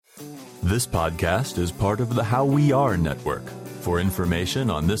This podcast is part of the How We Are network. For information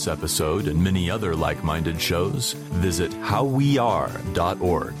on this episode and many other like-minded shows, visit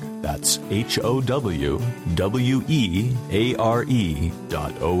howweare.org. That's HOWWEARE.org.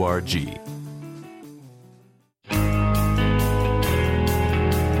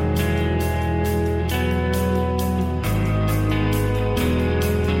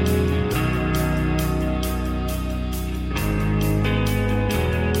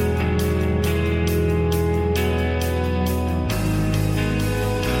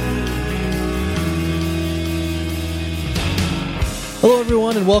 Hello,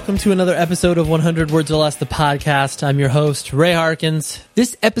 everyone, and welcome to another episode of 100 Words or Less, the podcast. I'm your host, Ray Harkins.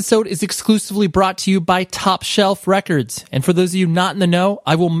 This episode is exclusively brought to you by Top Shelf Records. And for those of you not in the know,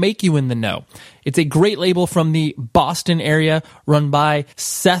 I will make you in the know. It's a great label from the Boston area run by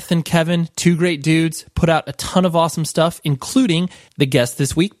Seth and Kevin, two great dudes, put out a ton of awesome stuff, including the guest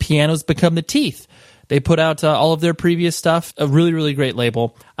this week, Pianos Become the Teeth. They put out all of their previous stuff, a really, really great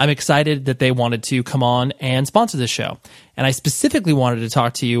label. I'm excited that they wanted to come on and sponsor this show. And I specifically wanted to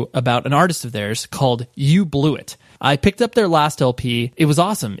talk to you about an artist of theirs called You Blew It. I picked up their last LP. It was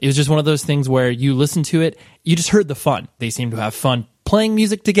awesome. It was just one of those things where you listen to it, you just heard the fun. They seem to have fun playing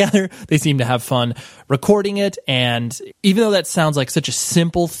music together. They seem to have fun recording it. And even though that sounds like such a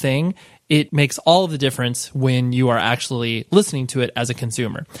simple thing, it makes all of the difference when you are actually listening to it as a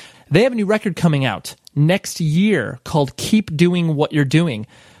consumer. They have a new record coming out next year called Keep Doing What You're Doing.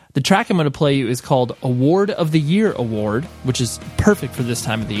 The track I'm going to play you is called Award of the Year Award, which is perfect for this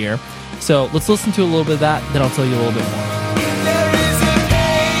time of the year. So let's listen to a little bit of that, then I'll tell you a little bit more.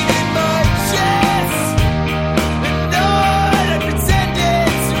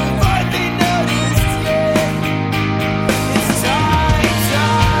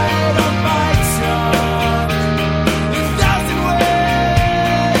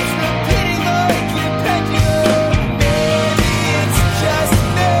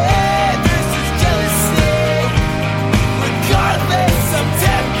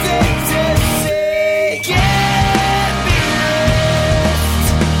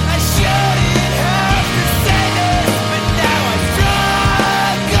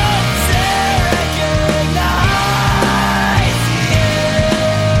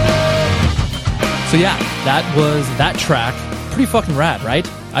 So yeah, that was that track. Pretty fucking rad, right?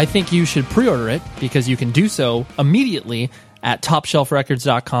 I think you should pre-order it because you can do so immediately at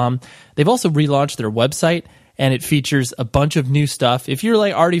topshelfrecords.com. They've also relaunched their website and it features a bunch of new stuff. If you're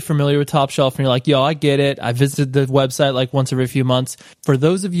like already familiar with Top Shelf and you're like, yo, I get it. I visited the website like once every few months. For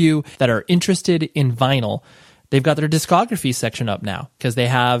those of you that are interested in vinyl, they've got their discography section up now because they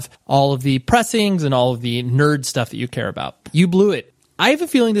have all of the pressings and all of the nerd stuff that you care about. You blew it. I have a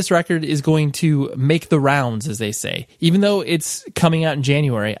feeling this record is going to make the rounds, as they say. Even though it's coming out in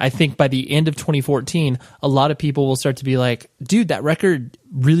January, I think by the end of 2014, a lot of people will start to be like, dude, that record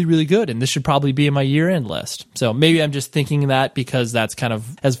really, really good, and this should probably be in my year-end list. So maybe I'm just thinking that because that's kind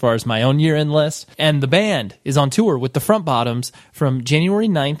of as far as my own year-end list. And the band is on tour with the Front Bottoms from January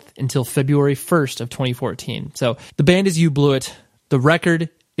 9th until February 1st of 2014. So the band is You Blew It. The record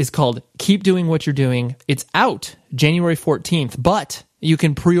is called Keep Doing What You're Doing. It's out January 14th, but you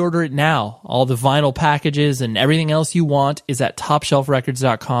can pre-order it now. All the vinyl packages and everything else you want is at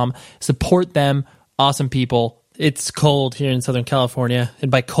topshelfrecords.com. Support them. Awesome people. It's cold here in Southern California.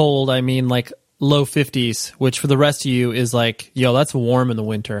 And by cold, I mean like low 50s, which for the rest of you is like, yo, that's warm in the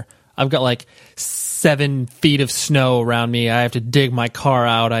winter. I've got like 7 feet of snow around me. I have to dig my car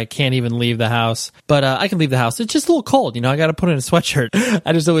out. I can't even leave the house. But I can leave the house. It's just a little cold. You know, I got to put in a sweatshirt.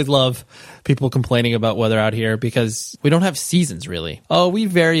 I just always love people complaining about weather out here because we don't have seasons, really. Oh, we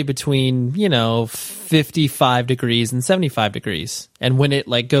vary between, 55 degrees and 75 degrees. And when it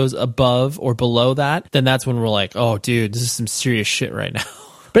like goes above or below that, then that's when we're like, oh, dude, this is some serious shit right now.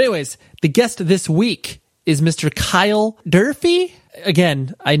 But anyways, the guest this week is Mr. Kyle Durfey.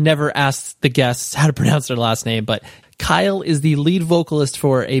 Again, I never asked the guests how to pronounce their last name, but Kyle is the lead vocalist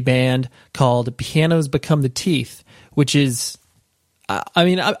for a band called Pianos Become the Teeth, which is, I'm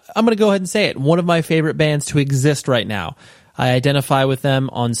going to go ahead and say it, one of my favorite bands to exist right now. I identify with them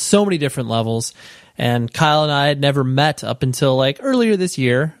on so many different levels, and Kyle and I had never met up until like earlier this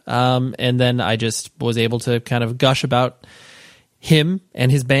year, and then I just was able to kind of gush about him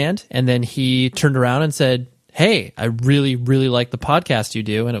and his band, and then he turned around and said, hey, I really, really like the podcast you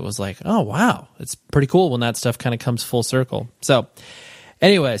do. And it was like, oh, wow, it's pretty cool when that stuff kind of comes full circle. So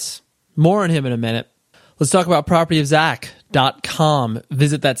anyways, more on him in a minute. Let's talk about propertyofzach.com.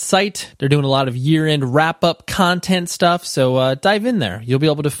 Visit that site. They're doing a lot of year-end wrap-up content stuff, so dive in there. You'll be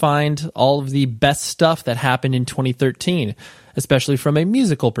able to find all of the best stuff that happened in 2013, especially from a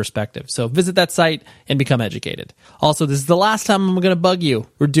musical perspective. So visit that site and become educated. Also, this is the last time I'm going to bug you.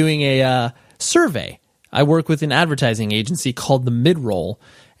 We're doing a survey. I work with an advertising agency called The Midroll,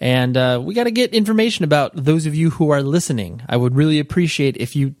 and we got to get information about those of you who are listening. I would really appreciate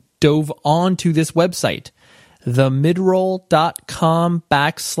if you dove onto this website,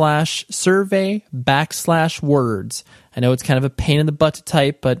 themidroll.com/survey/words. I know it's kind of a pain in the butt to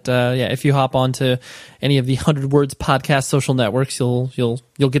type, but if you hop onto any of the 100 Words podcast social networks, you'll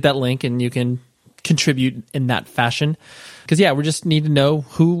get that link and you can contribute in that fashion. Because we just need to know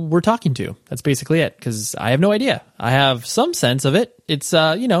who we're talking to. That's basically it. Because I have no idea. I have some sense of it. It's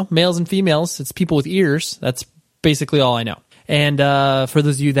males and females. It's people with ears. That's basically all I know. And for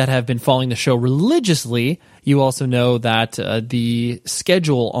those of you that have been following the show religiously, you also know that the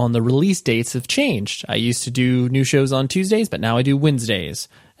schedule on the release dates have changed. I used to do new shows on Tuesdays, but now I do Wednesdays.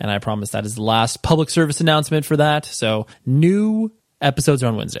 And I promise that is the last public service announcement for that. So new episodes are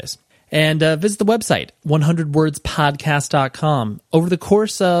on Wednesdays. And visit the website, 100wordspodcast.com. Over the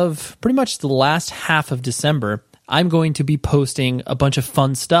course of pretty much the last half of December, I'm going to be posting a bunch of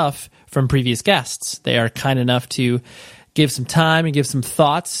fun stuff from previous guests. They are kind enough to give some time and give some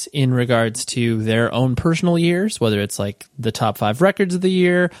thoughts in regards to their own personal years, whether it's like the top 5 records of the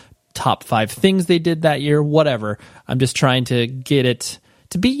year, top 5 things they did that year, whatever. I'm just trying to get it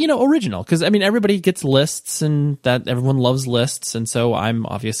to be, original. Because, everybody gets lists and that everyone loves lists. And so I'm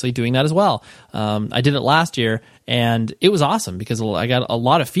obviously doing that as well. I did it last year and it was awesome because I got a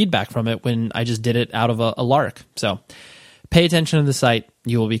lot of feedback from it when I just did it out of a lark. So pay attention to the site.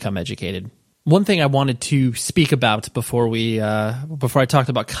 You will become educated. One thing I wanted to speak about before I talked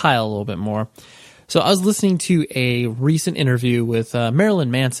about Kyle a little bit more. So I was listening to a recent interview with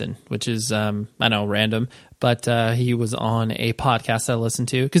Marilyn Manson, which is, I know, random, but he was on a podcast I listened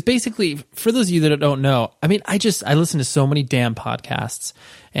to. Because basically, for those of you that don't know, I listen to so many damn podcasts,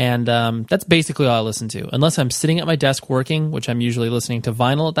 and that's basically all I listen to. Unless I'm sitting at my desk working, which I'm usually listening to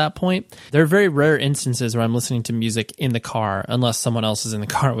vinyl at that point. There are very rare instances where I'm listening to music in the car, unless someone else is in the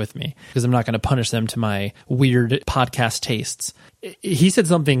car with me, because I'm not going to punish them to my weird podcast tastes. He said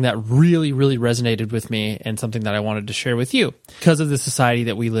something that really, really resonated with me and something that I wanted to share with you. Because of the society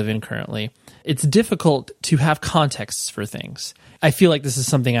that we live in currently, it's difficult to have contexts for things. I feel like this is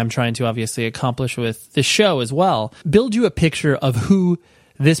something I'm trying to obviously accomplish with this show as well. Build you a picture of who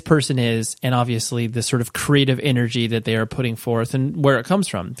this person is and obviously the sort of creative energy that they are putting forth and where it comes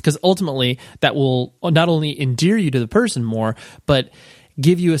from. Because ultimately that will not only endear you to the person more, but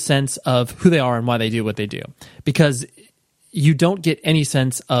give you a sense of who they are and why they do what they do. Because you don't get any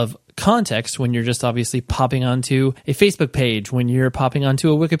sense of context when you're just obviously popping onto a Facebook page, when you're popping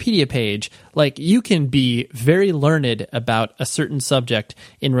onto a Wikipedia page. Like, you can be very learned about a certain subject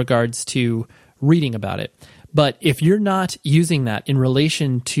in regards to reading about it. But if you're not using that in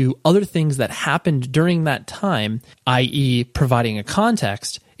relation to other things that happened during that time, i.e. providing a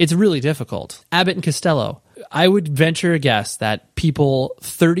context, it's really difficult. Abbott and Costello. I would venture a guess that people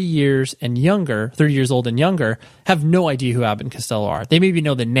 30 years old and younger, have no idea who Abbott and Costello are. They maybe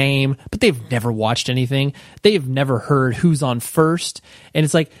know the name, but they've never watched anything. They've never heard who's on first. And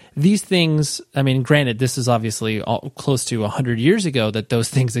it's like these things, granted, this is obviously close to 100 years ago that those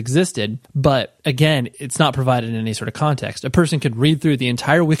things existed. But again, it's not provided in any sort of context. A person could read through the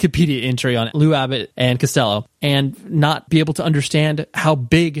entire Wikipedia entry on Lou Abbott and Costello and not be able to understand how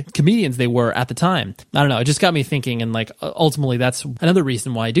big comedians they were at the time. I don't know. It just got me thinking, and ultimately that's another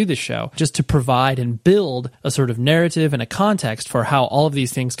reason why I do this show, just to provide and build a sort of narrative and a context for how all of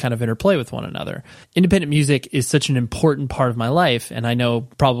these things kind of interplay with one another. Independent music is such an important part of my life, and I know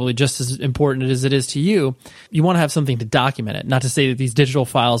probably just as important as it is to you. You want to have something to document it. Not to say that these digital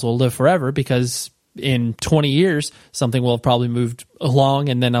files will live forever, because in 20 years, something will have probably moved along,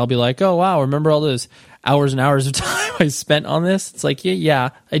 and then I'll be like, oh, wow, remember all those hours and hours of time I spent on this? It's like, yeah,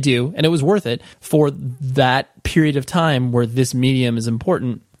 I do. And it was worth it for that period of time where this medium is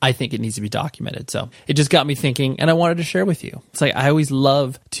important. I think it needs to be documented. So it just got me thinking, and I wanted to share with you. It's like, I always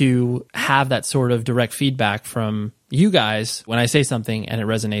love to have that sort of direct feedback from you guys when I say something and it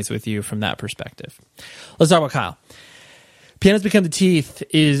resonates with you from that perspective. Let's talk about Kyle. Pianos Become the Teeth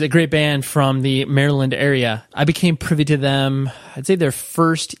is a great band from the Maryland area. I became privy to them, I'd say their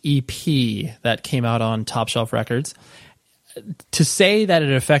first EP that came out on Top Shelf Records. To say that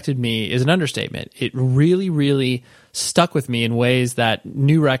it affected me is an understatement. It really, really stuck with me in ways that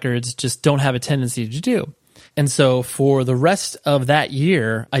new records just don't have a tendency to do. And so for the rest of that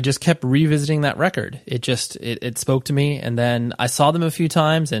year, I just kept revisiting that record. It spoke to me. And then I saw them a few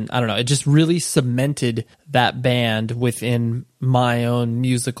times, and I don't know, it just really cemented that band within my own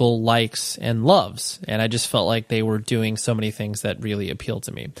musical likes and loves. And I just felt like they were doing so many things that really appealed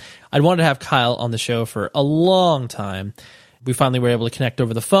to me. I wanted to have Kyle on the show for a long time. We finally were able to connect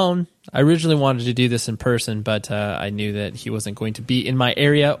over the phone. I originally wanted to do this in person, but I knew that he wasn't going to be in my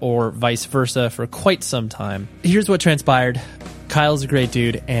area or vice versa for quite some time. Here's what transpired. Kyle's a great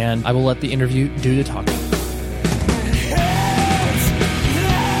dude, and I will let the interview do the talking.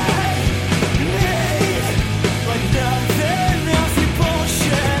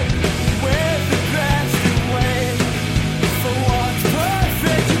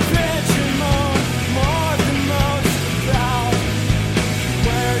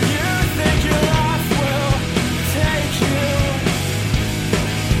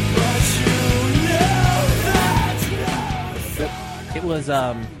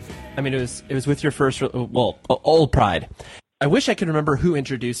 It was with your first, Old Pride. I wish I could remember who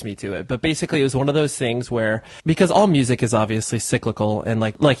introduced me to it, but basically it was one of those things where, because all music is obviously cyclical, and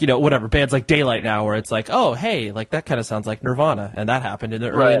whatever, bands like Daylight now, where it's like, oh, hey, like that kind of sounds like Nirvana, and that happened in the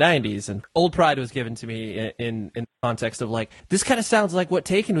early 90s, and Old Pride was given to me in the context of like, this kind of sounds like what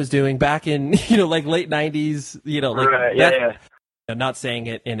Taken was doing back in, late 90s, not saying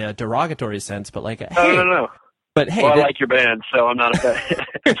it in a derogatory sense, but like, hey. No. But hey, I like your band, so I'm not a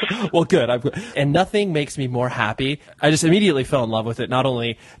fan. Well, good. And nothing makes me more happy. I just immediately fell in love with it, not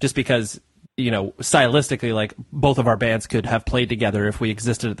only just because, stylistically, like both of our bands could have played together if we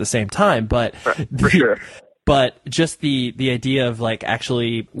existed at the same time, but for sure. But just the idea of like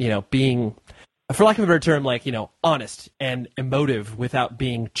actually, being, for lack of a better term, like, honest and emotive without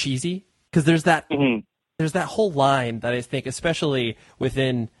being cheesy. Because there's that whole line that I think, especially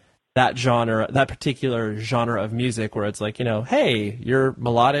within that genre, that particular genre of music, where it's like, hey, you're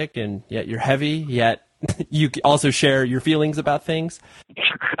melodic and yet you're heavy, yet you also share your feelings about things.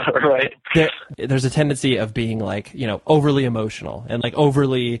 Right. There's a tendency of being like, overly emotional and like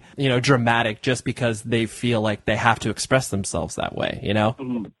overly, dramatic just because they feel like they have to express themselves that way,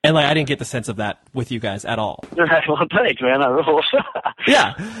 And like, I didn't get the sense of that with you guys at all. Well, thanks, man. That rules.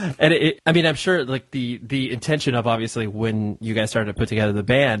 Yeah. And I'm sure like the intention of, obviously, when you guys started to put together the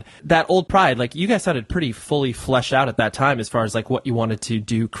band, that Old Pride, like you guys sounded pretty fully fleshed out at that time as far as like what you wanted to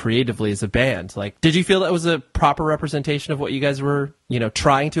do creatively as a band. Like, did you feel that was a proper representation of what you guys were,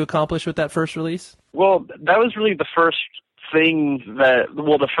 trying to accomplish with that first release? Well, that was really the first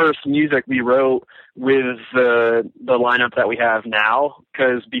the first music we wrote with the lineup that we have now.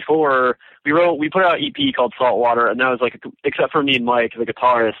 Because before we put out an EP called Saltwater, and that was like, except for me and Mike, the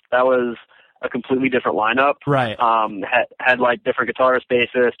guitarist, that was a completely different lineup. Right. Had like different guitarist,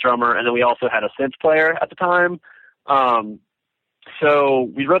 bassist, drummer, and then we also had a synth player at the time.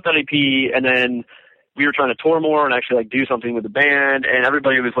 So we wrote that EP, and then we were trying to tour more and actually like do something with the band, and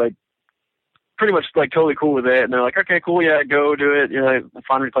everybody was like pretty much like totally cool with it. And they're like, okay, cool. Yeah, go do it.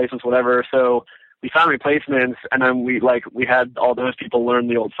 Find replacements, whatever. So we found replacements, and then we had all those people learn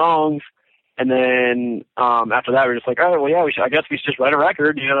the old songs. And then, after that, we were just like, oh, well, yeah, I guess we should just write a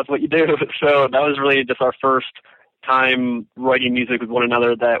record. That's what you do. So that was really just our first time writing music with one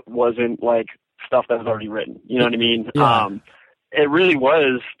another that wasn't like stuff that was already written. You know what I mean? Yeah. It really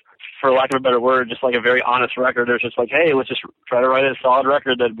was, for lack of a better word, just like a very honest record. It was just like, hey, let's just try to write a solid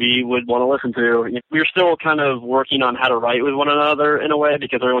record that we would want to listen to. We were still kind of working on how to write with one another in a way,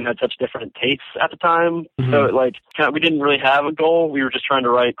 because everyone had such different tastes at the time. Mm-hmm. So we didn't really have a goal. We were just trying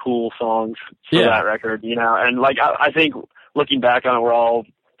to write cool songs for that record, and like, I think looking back on it, we're all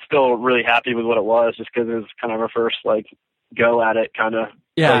still really happy with what it was, just because it was kind of our first like go at it, kind of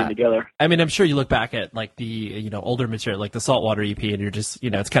playing together. I mean, I'm sure you look back at like the older material, like the Saltwater EP, and you're just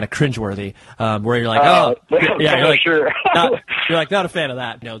it's kind of cringeworthy, where you're like, you're like, sure. You're like not a fan of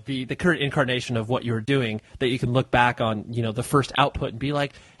that. The current incarnation of what you were doing, that you can look back on, the first output and be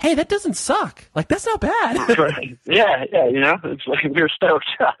like, hey, that doesn't suck. Like, that's not bad. Right. Yeah, it's like we were stoked.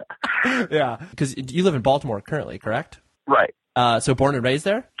 Yeah, because you live in Baltimore currently, correct? Right. So born and raised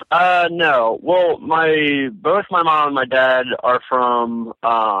there? No. Well, both my mom and my dad are from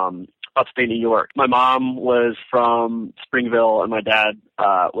upstate New York. My mom was from Springville, and my dad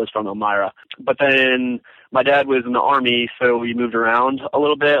was from Elmira. But then my dad was in the Army, so we moved around a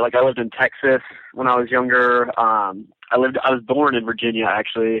little bit. Like, I lived in Texas when I was younger. I was born in Virginia,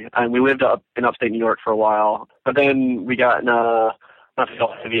 actually, and we lived up in upstate New York for a while. But then we got in not to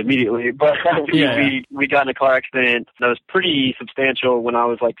go heavy immediately, but we got in a car accident that was pretty substantial when I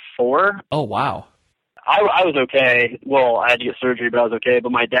was like 4. Oh, wow. I was okay. Well, I had to get surgery, but I was okay.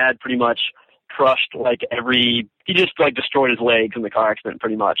 But my dad pretty much crushed he just like destroyed his legs in the car accident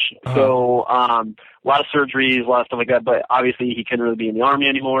pretty much. So a lot of surgeries, a lot of stuff like that, but obviously he couldn't really be in the Army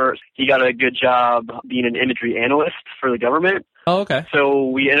anymore. He got a good job being an imagery analyst for the government. Oh, okay. So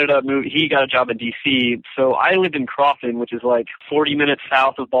we ended up moving. He got a job in D.C. So I lived in Crofton, which is like 40 minutes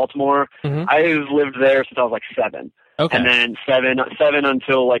south of Baltimore. Mm-hmm. I've lived there since I was like 7. Okay. And then seven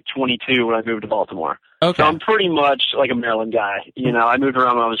until like 22 when I moved to Baltimore. Okay. So I'm pretty much like a Maryland guy. You know, I moved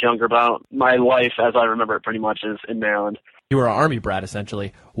around when I was younger, but my life as I remember it pretty much is in Maryland. You were an Army brat,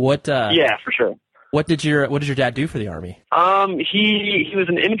 essentially. Yeah, for sure. What did your dad do for the Army? He was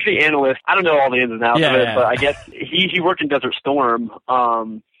an imagery analyst. I don't know all the ins and outs of it, but I guess he worked in Desert Storm,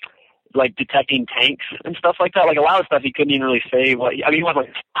 like detecting tanks and stuff like that. Like a lot of stuff he couldn't even really say he wasn't like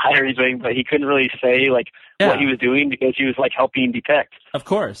a spy or anything, but he couldn't really say like what he was doing because he was like helping detect, of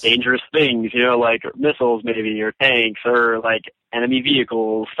course, dangerous things, you know, like missiles maybe or tanks or like enemy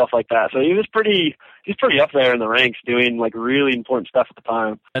vehicles, stuff like that. So he's pretty up there in the ranks doing like really important stuff at the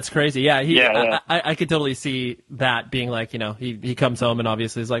time. That's crazy. Yeah. I could totally see that being like, you know, he comes home and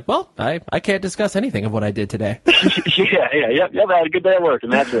obviously is like, well, I can't discuss anything of what I did today. Yeah. I had a good day at work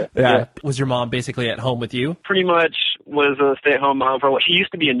and that's it. Yeah. Was your mom basically at home with you? Pretty much was a stay-at-home mom for a while. She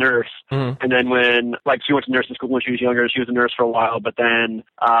used to be a nurse. Mm-hmm. And then when, like, she went to nursing school when she was younger, she was a nurse for a while. But then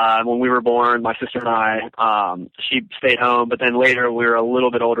when we were born, my sister and I, she stayed home. But then later, when we were a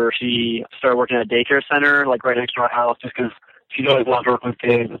little bit older, she started working at a daycare center, like right next to our house, just because she's always loved working with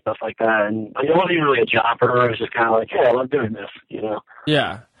kids and stuff like that. And it wasn't even really a job for her. It was just kind of like, hey, I love doing this, you know?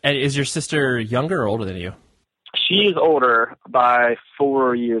 Yeah. And is your sister younger or older than you? She's older by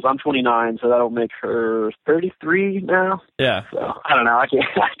 4 years. I'm 29, so that'll make her 33 now. Yeah. So I don't know. I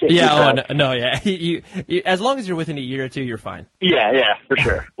can't. Yeah. No. Yeah. You, as long as you're within a year or two, you're fine. Yeah. For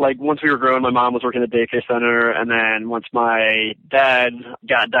sure. Like once we were growing, my mom was working at the daycare center, and then once my dad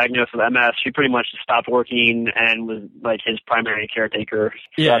got diagnosed with MS, she pretty much stopped working and was like his primary caretaker.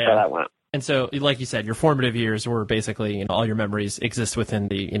 So that's how that went. And so, like you said, your formative years were basically, you know, all your memories exist within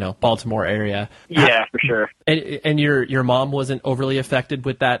the, you know, Baltimore area. Yeah, for sure. And your mom wasn't overly affected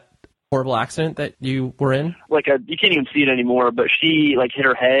with that horrible accident that you were in? Like, you can't even see it anymore, but she, like, hit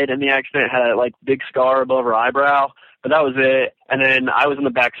her head in the accident, had a, like, big scar above her eyebrow, but that was it. And then I was in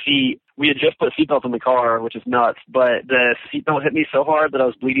the back seat. We had just put seatbelts in the car, which is nuts, but the seatbelt hit me so hard that I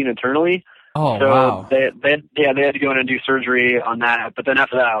was bleeding internally. Oh, so wow. They had to go in and do surgery on that. But then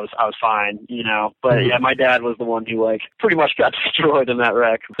after that, I was fine, you know. But yeah, my dad was the one who like pretty much got destroyed in that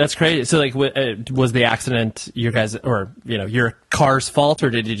wreck. That's crazy. So like, was the accident your guys or you know your car's fault, or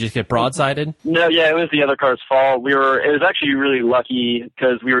did you just get broadsided? No, yeah, it was the other car's fault. It was actually really lucky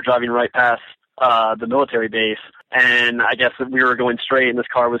because we were driving right past the military base, and I guess we were going straight, and this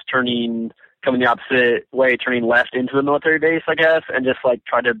car was coming the opposite way, turning left into the military base, I guess, and just like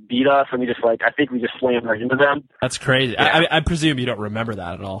tried to beat us, and I think we just slammed right into them. That's crazy. Yeah. I presume you don't remember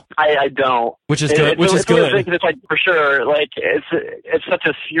that at all. I don't. Which is good. It's like for sure, like it's such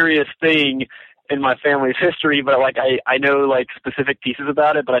a serious thing in my family's history, but like I know like specific pieces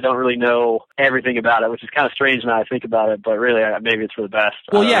about it, but I don't really know everything about it, which is kind of strange now I think about it, but really maybe it's for the best.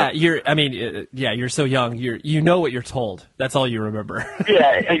 Well, yeah, you're so young, you know what you're told. That's all you remember.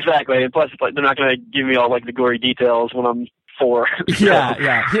 Yeah, exactly. And plus, like, they're not going to give me all like the gory details when I'm 4.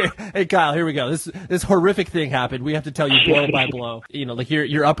 Yeah. Hey, Kyle, here we go. This horrific thing happened. We have to tell you blow by blow. You know, like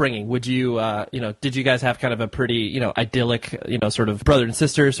your upbringing. Would you, did you guys have kind of a pretty, idyllic, sort of brother and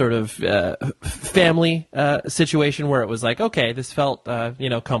sister sort of family situation where it was like, okay, this felt,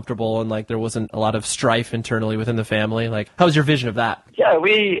 comfortable and like there wasn't a lot of strife internally within the family? Like, how was your vision of that? Yeah,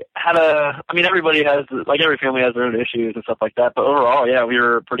 we had everybody has, like every family has their own issues and stuff like that. But overall, yeah, we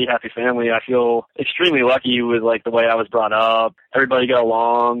were a pretty happy family. I feel extremely lucky with like the way I was brought up. Everybody got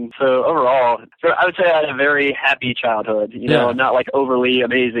along. So overall, I would say I had a very happy childhood, not like overly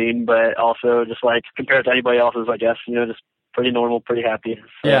amazing, but also just like compared to anybody else's, I guess, just pretty normal, pretty happy.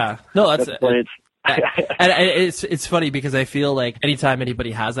 So yeah. No, that's and it's funny because I feel like anytime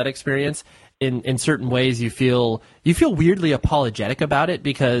anybody has that experience, in certain ways you feel weirdly apologetic about it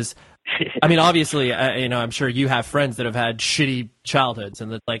because I mean, obviously, I'm sure you have friends that have had shitty childhoods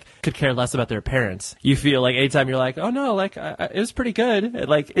and that like could care less about their parents. You feel like anytime you're like, oh no, like it was pretty good.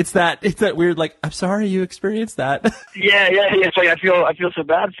 Like it's that weird like, I'm sorry you experienced that. Yeah. It's like I feel so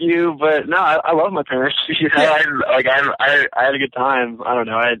bad for you, but no, I love my parents. I had a good time. I don't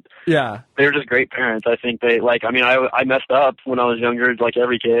know. They were just great parents. I think I messed up when I was younger, like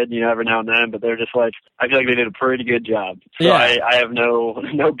every kid, every now and then. But they're just like I feel like they did a pretty good job. So I have no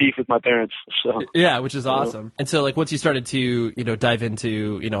beef with my parents. So yeah, which is awesome. And so like once you started to dive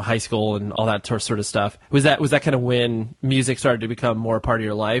into, high school and all that sort of stuff. Was that kind of when music started to become more a part of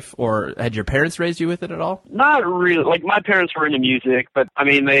your life, or had your parents raised you with it at all? Not really. Like, my parents were into music, but I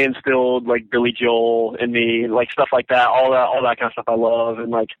mean, they instilled like Billy Joel in me, like stuff like that, all that kind of stuff I love,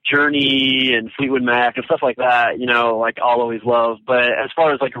 and like Journey and Fleetwood Mac and stuff like that, like I'll always love. But as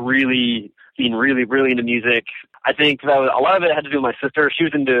far as like really being really, really into music, I think that a lot of it had to do with my sister. She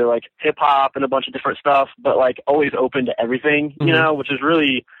was into like hip hop and a bunch of different stuff, but like always open to everything, which is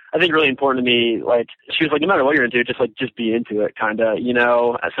really, I think, really important to me. Like, she was like, no matter what you're into, just be into it, kind of,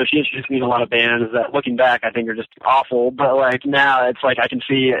 So she introduced me to a lot of bands that, looking back, I think are just awful. But like now, it's like I can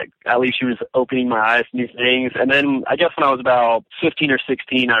see at least she was opening my eyes to new things. And then I guess when I was about 15 or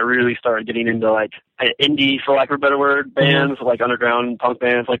 16, I really started getting into like indie, for lack of a better word, bands, like underground punk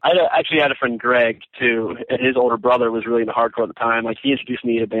bands. Like, I actually had a friend, Greg, too. His older brother was really into hardcore at the time. Like, he introduced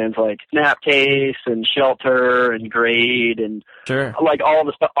me to bands like Snapcase and Shelter and Grade and like all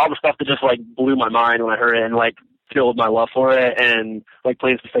the stuff that just like blew my mind when I heard it, and like filled my love for it, and like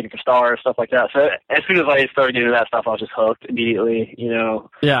Planes Mistaken for Stars, stuff like that. So as soon as I started getting into that stuff, I was just hooked immediately,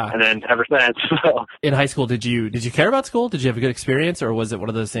 Yeah. And then ever since. So. In high school, did you care about school? Did you have a good experience, or was it one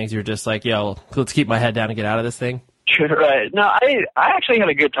of those things you were just like, yo, let's keep my head down and get out of this thing? Right. No, I actually had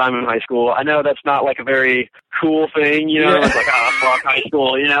a good time in high school. I know that's not like a very cool thing, It's like, oh, fuck high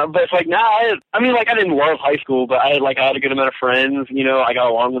school, But it's like, I mean, like, I didn't love high school, but I had a good amount of friends, I got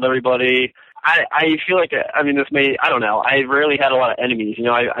along with everybody. I feel like, I mean, I don't know. I rarely had a lot of enemies,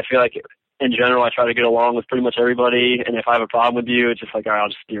 I feel like in general, I try to get along with pretty much everybody. And if I have a problem with you, it's just like, all right, I'll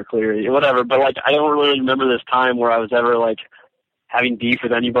just steer clear, whatever. But like, I don't really remember this time where I was ever like having beef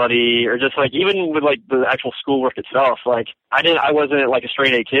with anybody, or just like, even with like the actual schoolwork itself. Like, I wasn't like a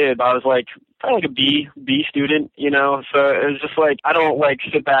straight A kid, but I was like probably like a B student, So it was just like, I don't like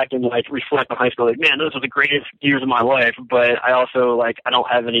sit back and like reflect on high school like, man, those were the greatest years of my life. But I also like, I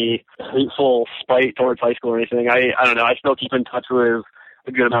don't have any hateful spite towards high school or anything. I don't know. I still keep in touch with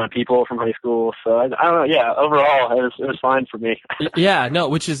a good amount of people from high school. So I don't know. Yeah, overall it was fine for me. Yeah, no,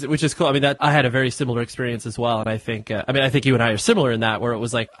 which is cool. I mean, I had a very similar experience as well. And I think, I think you and I are similar in that, where it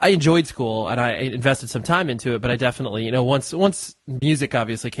was like, I enjoyed school and I invested some time into it, but I definitely, once music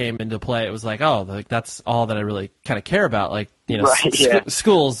obviously came into play, it was like, oh, like that's all that I really kind of care about. Like, right,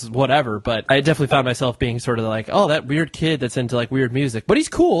 schools, whatever. But I definitely found myself being sort of like, oh, that weird kid that's into like weird music, but he's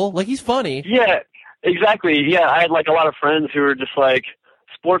cool. Like, he's funny. Yeah, exactly. Yeah. I had like a lot of friends who were just like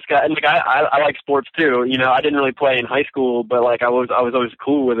sports guys, and like I like sports too. I didn't really play in high school, but like I was always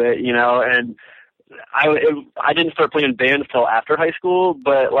cool with it. And I didn't start playing in bands till after high school,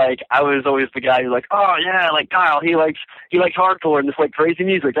 but like I was always the guy who's like, oh yeah, like Kyle, he likes hardcore and this like crazy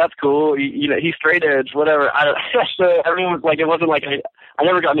music. That's cool. He's straight edge, whatever. So everyone was like, it wasn't like I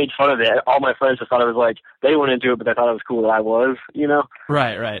never got made fun of it. All my friends just thought it was like, they went into it, but they thought it was cool that I was,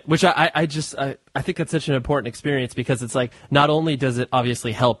 Right. Which I think that's such an important experience, because it's like, not only does it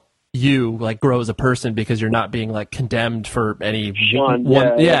obviously help you like grow as a person because you're not being like condemned for any one,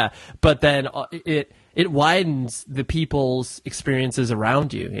 but then it widens the people's experiences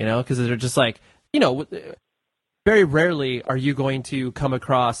around you, because they're just like, very rarely are you going to come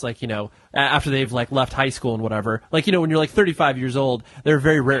across like, after they've like left high school and whatever, like, when you're like 35 years old, there are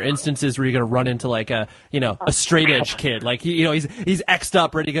very rare instances where you're going to run into like a straight edge kid, like, he's X'd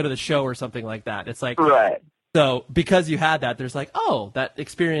up ready to go to the show or something like that. It's like, right. So because you had that, there's like, oh, that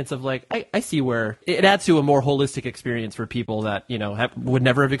experience of like, I see where it adds to a more holistic experience for people that, would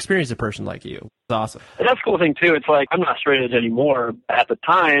never have experienced a person like you. It's awesome. And that's the cool thing too. It's like, I'm not straight edge anymore. At the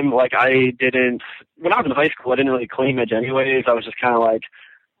time, like when I was in high school, I didn't really claim edge anyways. I was just kind of like,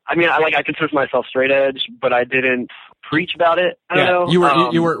 I consider myself straight edge, but I didn't preach about it. I don't know. You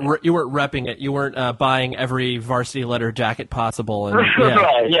weren't repping it. You weren't buying every varsity letter jacket possible. And,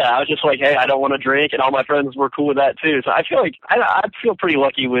 Right. Yeah. I was just like, hey, I don't want to drink, and all my friends were cool with that too. So I feel like I feel pretty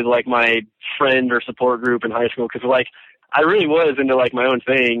lucky with like my friend or support group in high school, because like I really was into like my own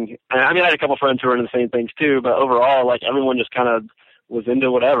thing. I had a couple friends who were into the same things too, but overall, like everyone just kind of was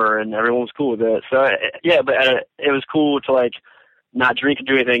into whatever, and everyone was cool with it. So yeah, but it was cool to like not drink and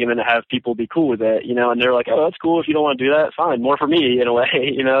do anything, and then to have people be cool with it, and they're like, oh, that's cool. If you don't want to do that, fine. More for me in a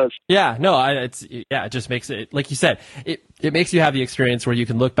way, Yeah, no, it just makes it, like you said, it makes you have the experience where you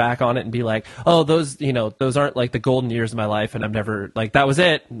can look back on it and be like, oh, those aren't like the golden years of my life, and I've never, like, that was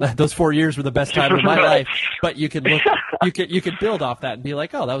it. Those 4 years were the best time of my life. But you can look, you can build off that and be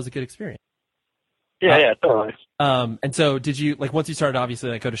like, oh, that was a good experience. Yeah, totally. And so did you, like, once you started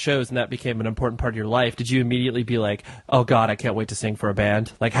obviously like go to shows and that became an important part of your life, did you immediately be like, oh God, I can't wait to sing for a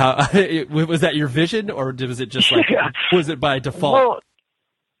band? Like, how, was that your vision, or was it just like, was it by default? Well,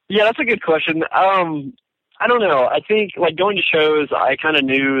 yeah, that's a good question. I don't know. I think like going to shows, I kind of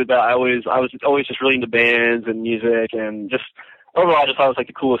knew that I was always just really into bands and music, and just overall I just thought it was like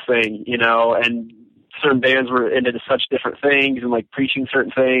the coolest thing, you know, and certain bands were into such different things and like preaching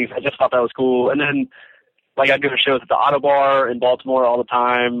certain things. I just thought that was cool. And then like I'd go to shows at the Auto Bar in Baltimore all the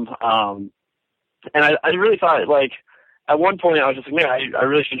time. And I really thought like at one point I was just like, man, I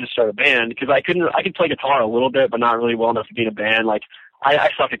really should just start a band, because I could play guitar a little bit, but not really well enough to be in a band. Like I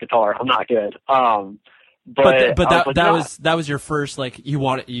suck at guitar. I'm not good. But that was your first, like,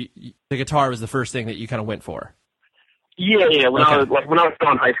 the guitar was the first thing that you kind of went for. Yeah. When I was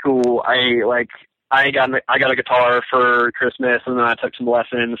still in high school, I got a guitar for Christmas, and then I took some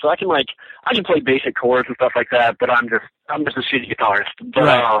lessons, so I can play basic chords and stuff like that. But I'm just a shitty guitarist.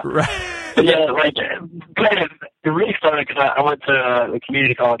 But, right. But yeah, like, but it really started because I went to a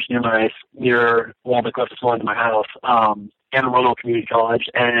community college near the closest one to my house, Anne Arundel Community College,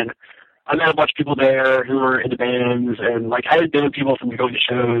 and I met a bunch of people there who were into bands, and like I had been with people from going to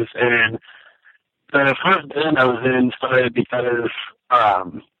shows, and the first band I was in started because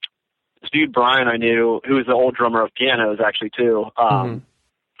this dude Brian I knew, who was the old drummer of Pianos actually too.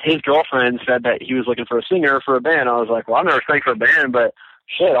 His girlfriend said that he was looking for a singer for a band. I was like, well, I've never sang for a band, but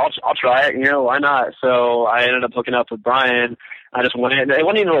shit, I'll try it. You know, why not? So I ended up hooking up with Brian. I just went in. It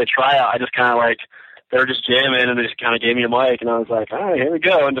wasn't even really a tryout. I just kind of like, they were just jamming, and they just kind of gave me a mic, and I was like, all right, here we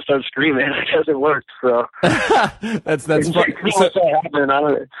go, and just started screaming. I guess it worked. So that's fun.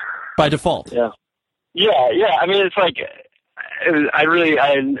 By default. Yeah. I mean, it's like I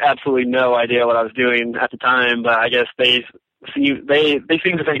had absolutely no idea what I was doing at the time, but I guess they seemed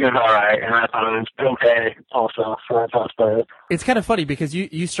to think it was all right, and I thought it was okay also. So that's how it started. It's kind of funny because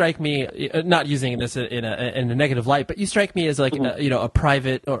you strike me, not using this in a negative light, but you strike me as like a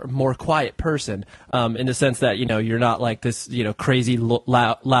private or more quiet person, in the sense that you're not like this crazy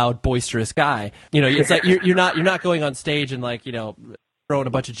loud boisterous guy. It's like you're not going on stage and like throwing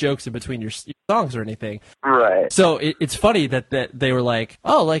a bunch of jokes in between your songs or anything. Right. So it's funny that they were like,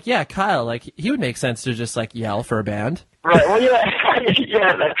 oh, like, yeah, Kyle, like he would make sense to just like yell for a band. Right. Well,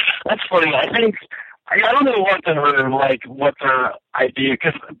 yeah, that's funny. I think I don't know what the idea,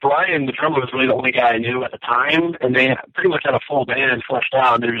 because Brian, the drummer, was really the only guy I knew at the time, and they pretty much had a full band fleshed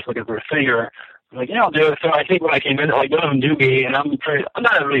out, and they were just looking for a singer. I was like, yeah, I'll do it. So I think when I came in, like, none of them knew me, and I'm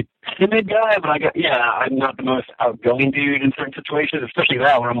not a really timid guy, but I'm not the most outgoing dude in certain situations, especially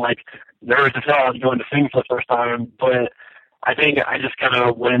that where I'm like nervous as hell. I was going to sing for the first time, but I think I just kind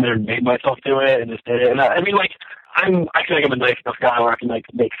of went in there and made myself do it and just did it. And I mean, like, I feel like I'm a nice enough guy where I can like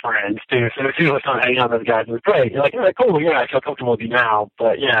make friends too. So as soon as I start hanging out with those guys, it was great. You're like, all right, cool, yeah, I feel comfortable with you now.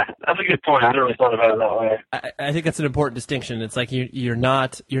 But yeah, that's a good point. I never really thought about it that way. I think that's an important distinction. It's like you're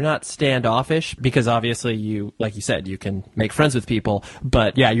not standoffish, because obviously you, like you said, you can make friends with people.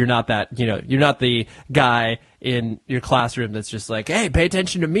 But yeah, you're not that. You're not the guy in your classroom that's just like, hey, pay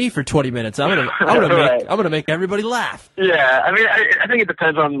attention to me for 20 minutes. I'm gonna make everybody laugh. Yeah, I mean, I think it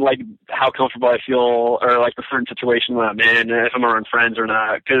depends on like how comfortable I feel, or like the certain situation that I'm in, and if I'm around friends or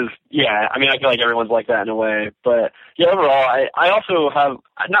not. Because yeah, I mean, I feel like everyone's like that in a way. But yeah, overall, I also have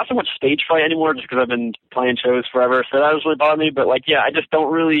not so much stage fright anymore, just because I've been playing shows forever. So that was really bothered me. But like, yeah, I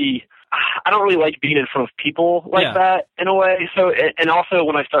don't really like being in front of people like that in a way. So, and also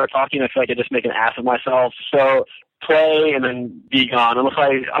when I start talking, I feel like I just make an ass of myself. So play and then be gone. Unless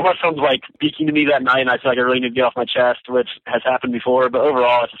someone's like speaking to me that night and I feel like I really need to get off my chest, which has happened before. But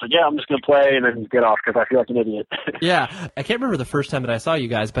overall, it's just like, yeah, I'm just going to play and then get off because I feel like an idiot. Yeah. I can't remember the first time that I saw you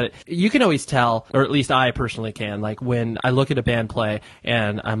guys, but you can always tell, or at least I personally can, like when I look at a band play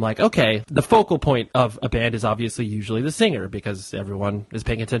and I'm like, okay, the focal point of a band is obviously usually the singer, because everyone is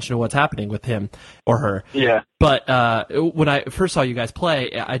paying attention to what's happening with him or her. Yeah. But when I first saw you guys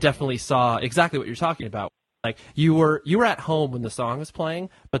play, I definitely saw exactly what you're talking about. Like you were at home when the song was playing,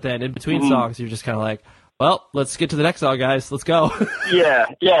 but then in between songs, you're just kind of like, well, let's get to the next song, guys. Let's go. Yeah,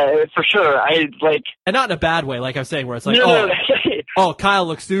 for sure. I like, and not in a bad way, like I'm saying, where it's like, oh, Kyle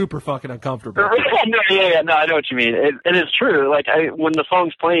looks super fucking uncomfortable. No, I know what you mean. It is true. Like when the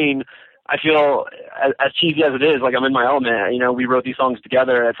song's playing, I feel as cheesy as it is, like I'm in my element. We wrote these songs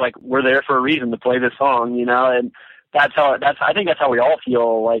together. It's like we're there for a reason to play this song, and I think that's how we all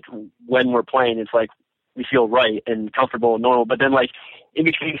feel like when we're playing. It's like we feel right and comfortable and normal. But then like in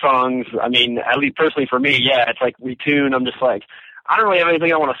between songs, I mean, at least personally for me, yeah, it's like we tune. I'm just like, I don't really have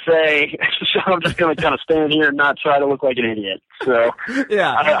anything I want to say. So I'm just going to kind of stand here and not try to look like an idiot. So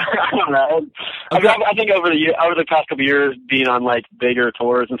yeah, I don't know. I think over the past couple of years, being on like bigger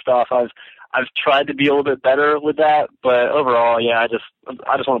tours and stuff, I've tried to be a little bit better with that, but overall, yeah, I just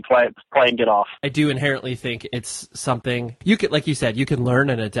want to play and get off. I do inherently think it's something you could, like you said, you can learn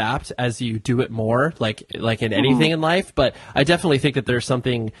and adapt as you do it more, like in anything in life. But I definitely think that there's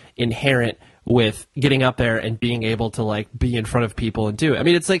something inherent with getting up there and being able to like be in front of people and do it. I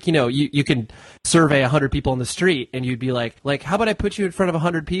mean, it's like, you know, you can survey 100 people on the street and you'd be like, how about I put you in front of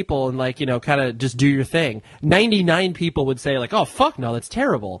 100 people and like, you know, kind of just do your thing. 99 people would say like, oh fuck no, that's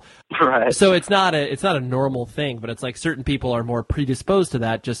terrible. Right. So it's not a normal thing, but it's like certain people are more predisposed to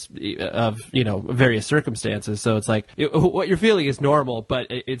that just of, you know, various circumstances. So it's like what you're feeling is normal, but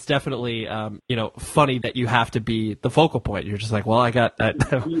it's definitely, you know, funny that you have to be the focal point. You're just like, well, I got that.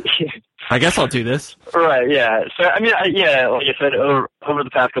 I guess I'll do this. Right, yeah. So, I mean, yeah, like I said, over the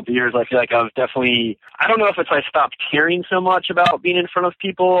past couple of years, I feel like I've definitely, I don't know if it's I stopped caring so much about being in front of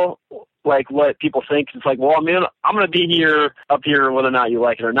people, like what people think. It's like, well, I mean, I'm going to be up here whether or not you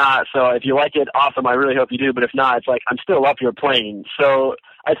like it or not. So if you like it, awesome. I really hope you do. But if not, it's like, I'm still up here playing. So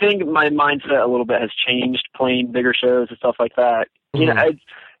I think my mindset a little bit has changed playing bigger shows and stuff like that. You know,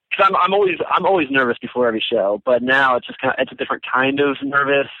 because I'm always nervous before every show, but now it's just it's a different kind of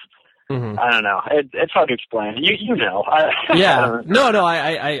nervous. I don't know. It's hard to explain. You know. Yeah. No.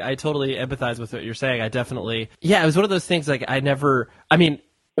 I totally empathize with what you're saying. I definitely. Yeah. It was one of those things. Like I mean,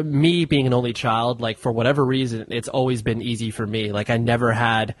 me being an only child, like for whatever reason, it's always been easy for me. Like I never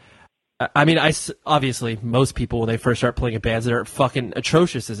had. I mean, obviously most people when they first start playing in bands, they're fucking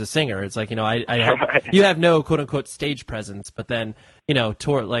atrocious as a singer. It's like, you know, you have no quote unquote stage presence, but then, you know,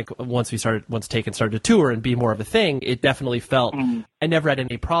 tour, like once Taken started to tour and be more of a thing, it definitely felt, I never had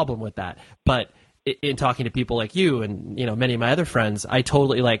any problem with that. But in talking to people like you and, you know, many of my other friends, I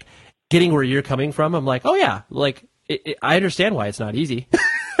totally like getting where you're coming from. I'm like, oh yeah, like I understand why it's not easy.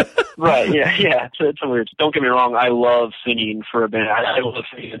 Right, yeah. It's weird. Don't get me wrong. I love singing for a band. I love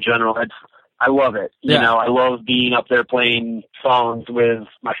singing in general. I love it. You know, I love being up there playing songs with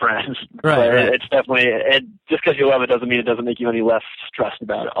my friends. Right. It's definitely, just because you love it doesn't mean it doesn't make you any less stressed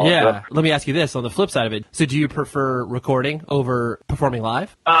about it. Also. Yeah. Let me ask you this on the flip side of it. So do you prefer recording over performing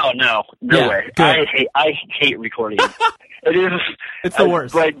live? Oh, no way. Good. I hate recording. It's the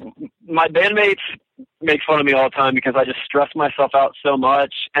worst. Like, my bandmates make fun of me all the time because I just stress myself out so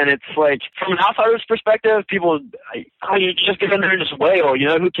much. And it's like, from an outsider's perspective, people, you just get in there and just wail, you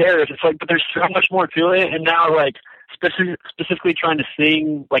know, who cares? It's like, but there's so much more to it. And now, like, specifically trying to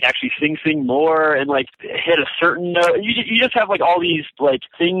sing, like actually sing more and like hit a certain note. You just have like all these like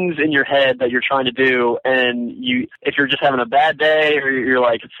things in your head that you're trying to do, and if you're just having a bad day or you're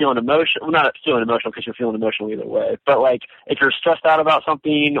like feeling emotional, well, not feeling emotional because you're feeling emotional either way, but like if you're stressed out about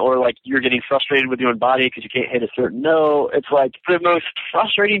something or like you're getting frustrated with your own body because you can't hit a certain note, it's like the most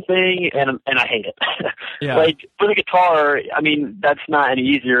frustrating thing, and I hate it. Yeah. Like for the guitar, I mean, that's not any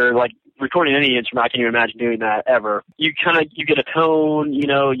easier. Like recording any instrument, I can't even imagine doing that ever. You get a tone, you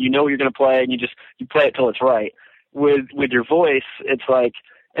know what you're going to play, and you play it till it's right. With your voice, it's like,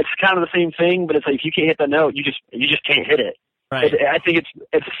 it's kind of the same thing, but it's like, if you can't hit that note, you just can't hit it. Right. I think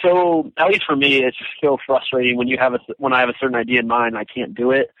it's so, at least for me, it's just so frustrating when I have a certain idea in mind, and I can't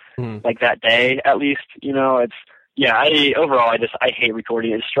do it, like that day, at least, you know, it's, yeah, I hate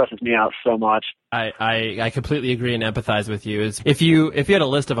recording. It stresses me out so much. I completely agree and empathize with you. Is if you had a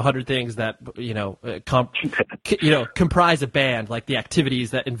list of 100 things that comprise a band, like the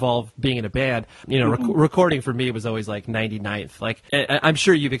activities that involve being in a band, recording for me was always like 99th. Like I'm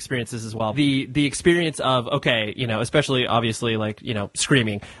sure you've experienced this as well. The experience of especially obviously like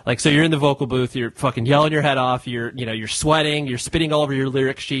screaming. Like so you're in the vocal booth, you're fucking yelling your head off, you're sweating, you're spitting all over your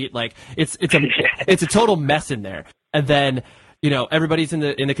lyric sheet. Like it's a total mess in there. And then everybody's in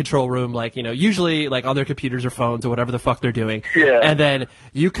the control room, like, usually like on their computers or phones or whatever the fuck they're doing. Yeah. And then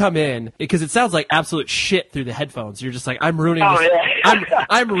you come in because it sounds like absolute shit through the headphones. You're just like, I'm ruining this. Yeah.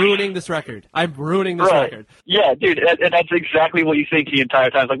 I'm ruining this record. I'm ruining this record. Yeah, dude. And that's exactly what you think the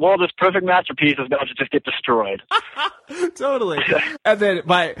entire time. It's like, well, this perfect masterpiece is about to just get destroyed. Totally. And then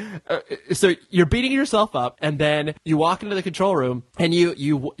so you're beating yourself up, and then you walk into the control room, and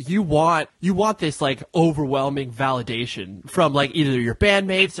you want this like overwhelming validation from like either your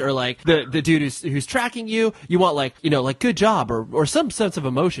bandmates or like the dude who's tracking you. You want like good job or some sense of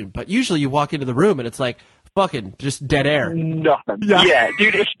emotion. But usually you walk into the room and it's like fucking just dead air. Nothing. Yeah,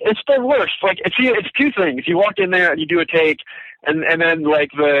 dude, it's the worst. Like it's two things. You walk in there and you do a take. And then like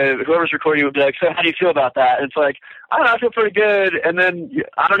whoever's recording would be like, so how do you feel about that? And it's like, I don't know, I feel pretty good. And then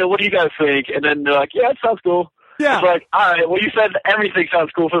I don't know, what do you guys think? And then they're like, yeah, it sounds cool. Yeah. It's like, all right, well, you said everything sounds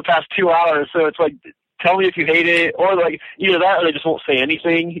cool for the past 2 hours, so it's like, tell me if you hate it, or like either that or they just won't say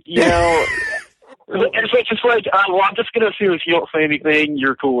anything. It's like, just like, well, I'm just gonna assume if you don't say anything,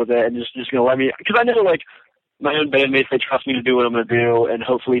 you're cool with it, and just gonna let me, because I know, like, my own bandmates, they trust me to do what I'm gonna do, and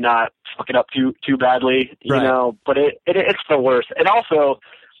hopefully not fuck it up too badly, you know. But it's the worst. And also,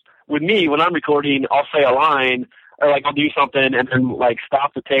 with me, when I'm recording, I'll say a line, or like I'll do something, and then like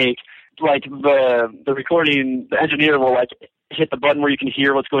stop the take. Like the recording, the engineer will like hit the button where you can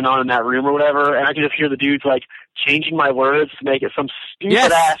hear what's going on in that room or whatever, and I can just hear the dudes like changing my words to make it some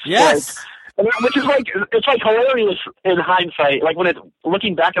stupid ass. Yes. Which is like, it's like hilarious in hindsight. Like when it's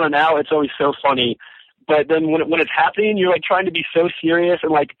looking back on it now, it's always so funny. But then when it's happening, you're like trying to be so serious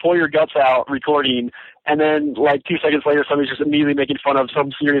and like pull your guts out recording, and then like 2 seconds later, somebody's just immediately making fun of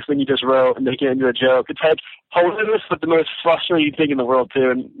some serious thing you just wrote and making it into a joke. It's like hilarious, but the most frustrating thing in the world too.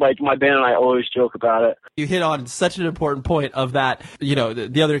 And like my band and I always joke about it. You hit on such an important point of that, you know,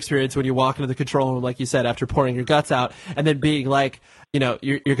 the other experience when you walk into the control room, like you said, after pouring your guts out, and then being like, you know,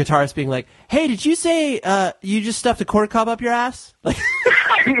 your guitarist being like, "Hey, did you say you just stuffed a corn cob up your ass?" Like,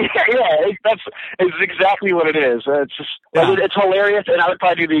 that's exactly what it is. It's just it's hilarious, and I would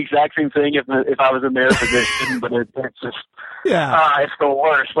probably do the exact same thing if I was in their position. But it's just it's the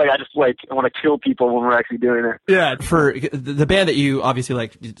worst. Like I just like I want to kill people when we're actually doing it. Yeah. For the band that you obviously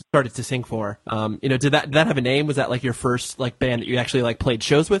like started to sing for, you know, did that have a name? Was that like your first like band that you actually like played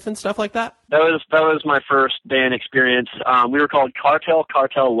shows with and stuff like that? That was my first band experience. We were called Cartel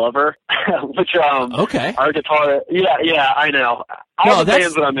Lover, which okay. Our guitar, I know. All the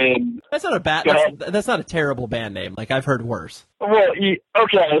bands that I'm in. That's not a bad. That's not a terrible band name. Like I've heard worse. Well,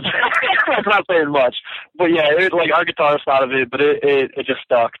 okay, that's not saying much, but yeah, it was like our guitarist thought of it, but it just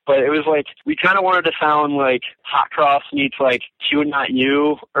stuck. But it was like we kind of wanted to sound like Hot Cross meets like You and Not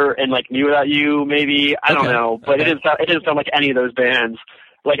You, and like Me Without You, maybe. I don't know, but it didn't sound like any of those bands.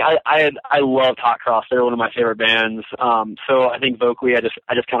 Like I loved Hot Cross. They were one of my favorite bands. So I think vocally, I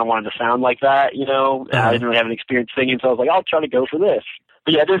just kind of wanted to sound like that, you know. And I didn't really have any experience singing, so I was like, I'll try to go for this.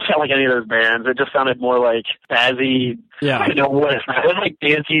 But yeah, it didn't sound like any of those bands. It just sounded more like spazzy. Yeah, I don't know what it's not. It was like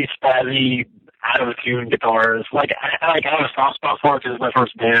dancey, spazzy, out of tune guitars. Like I have a soft spot for it because it's my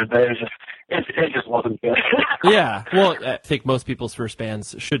first band, but it just wasn't good. Yeah, well, I think most people's first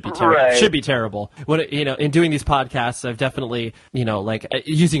bands should be terrible. Right. Should be terrible. When you know, in doing these podcasts, I've definitely, you know, like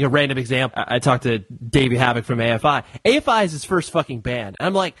using a random example, I talked to Davey Havoc from AFI. AFI is his first fucking band, and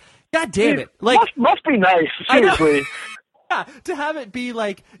I'm like, God damn it! Like, must be nice. Seriously. Yeah, to have it be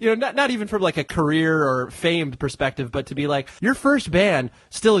like, you know, not even from like a career or famed perspective, but to be like, your first band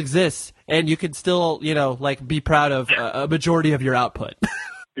still exists and you can still, you know, like be proud of a majority of your output.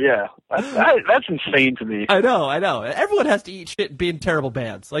 Yeah, that's insane to me. I know. Everyone has to eat shit being terrible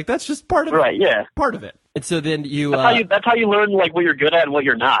bands. Like that's just part of it. Right, yeah. Part of it. And so then that's how you learn like what you're good at and what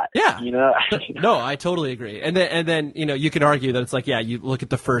you're not. Yeah. You know? No, I totally agree. And then, you know, you can argue that it's like, yeah, you look at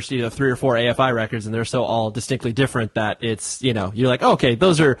the first, you know, 3 or 4 AFI records and they're so all distinctly different that it's, you know, you're like, oh, okay,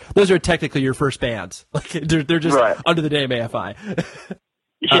 those are technically your first bands. Like they're just under the name AFI.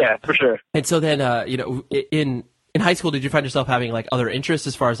 Yeah, for sure. And so then, you know, in high school, did you find yourself having like other interests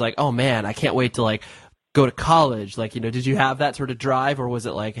as far as like, oh man, I can't wait to like go to college? Like, you know, did you have that sort of drive, or was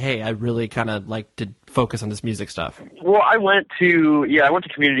it like, hey, I really kind of like to focus on this music stuff? Well, I went to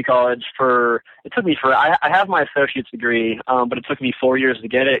community college I have my associate's degree, but it took me 4 years to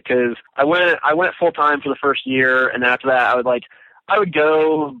get it because I went full time for the first year, and after that I would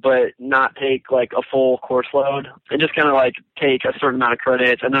go, but not take like a full course load and just kind of like take a certain amount of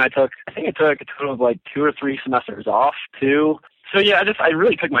credits. And then I think it took a total of like 2 or 3 semesters off too. So yeah, I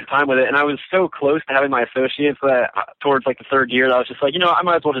really took my time with it, and I was so close to having my associates that towards like the 3rd year, I was just like, you know, I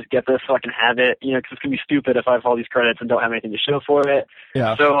might as well just get this so I can have it, you know, because it's gonna be stupid if I have all these credits and don't have anything to show for it.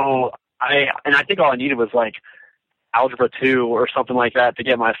 Yeah. So I think all I needed was like Algebra 2 or something like that to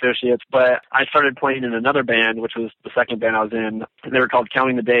get my associates. But I started playing in another band, which was the second band I was in, and they were called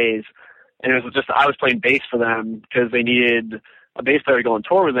Counting the Days, and it was just I was playing bass for them because they needed a bass player to go on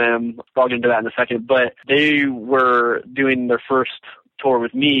tour with them. I'll get into that in a second. But they were doing their first tour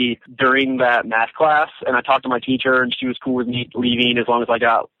with me during that math class, and I talked to my teacher, and she was cool with me leaving as long as I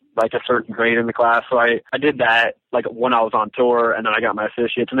got like a certain grade in the class. So I did that like when I was on tour, and then I got my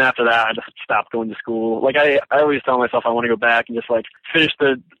associates, and after that I just stopped going to school. Like I always tell myself I want to go back and just like finish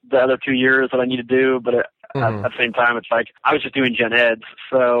the other 2 years that I need to do, but at the same time, it's like I was just doing gen eds,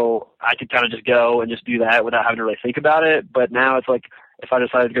 so I could kind of just go and just do that without having to really think about it. But now it's like if I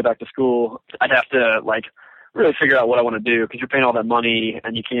decided to go back to school, I'd have to like really figure out what I want to do because you're paying all that money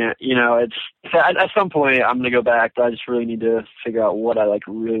and you can't, you know, it's at some point I'm going to go back, but I just really need to figure out what I like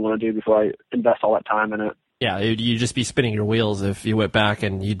really want to do before I invest all that time in it. Yeah, you'd just be spinning your wheels if you went back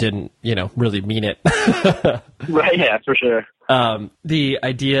and you didn't, you know, really mean it. Right, yeah, for sure. The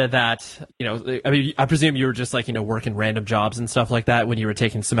idea that, I mean, I presume you were just like, working random jobs and stuff like that when you were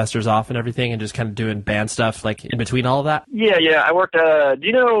taking semesters off and everything and just kind of doing band stuff like in between all of that? Yeah. I worked, do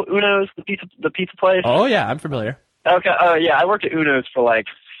you know Uno's, the pizza place? Oh yeah, I'm familiar. Okay. Yeah, I worked at Uno's for like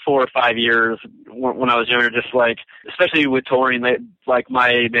 4 or 5 years when I was younger, just like, especially with touring, like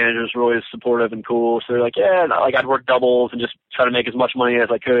my managers were always supportive and cool. So they're like, yeah, like I'd work doubles and just try to make as much money as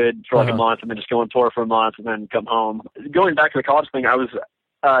I could for like a month and then just go on tour for a month and then come home. Going back to the college thing, I was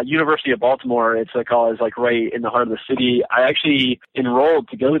University of Baltimore. It's a college like right in the heart of the city. I actually enrolled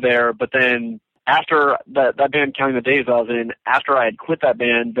to go there, but then after that band, Counting the Days I was in, after I had quit that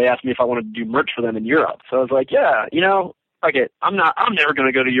band, they asked me if I wanted to do merch for them in Europe. So I was like, yeah, fuck it. I'm never going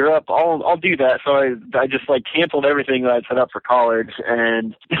to go to Europe. I'll do that. So I just like canceled everything that I'd set up for college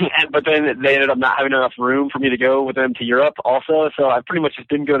but then they ended up not having enough room for me to go with them to Europe also. So I pretty much just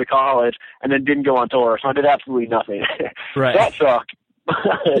didn't go to college and then didn't go on tour. So I did absolutely nothing. Right. That sucked.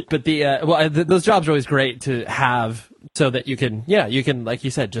 But those jobs are always great to have so that you can, like you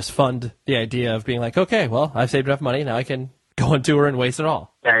said, just fund the idea of being like, okay, well, I've saved enough money. Now I can go on tour and waste it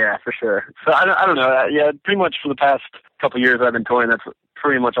all. Yeah, for sure. So I don't know. Yeah, pretty much for the past couple of years I've been touring, that's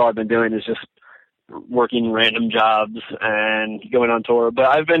pretty much all I've been doing is just working random jobs and going on tour. But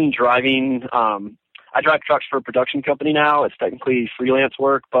I've been driving, I drive trucks for a production company now. It's technically freelance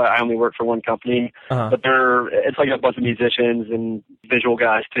work, but I only work for one company. But it's like a bunch of musicians and visual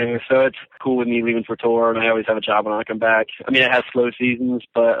guys too. So it's cool with me leaving for tour, and I always have a job when I come back. I mean, it has slow seasons,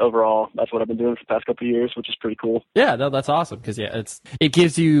 but overall, that's what I've been doing for the past couple of years, which is pretty cool. Yeah, no, that's awesome because it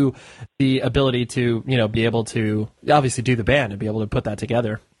gives you the ability to be able to obviously do the band and be able to put that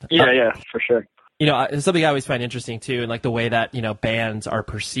together. Yeah, for sure. Something I always find interesting too, and like the way that, bands are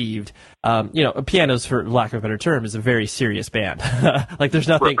perceived, Pianos, for lack of a better term, is a very serious band. Like there's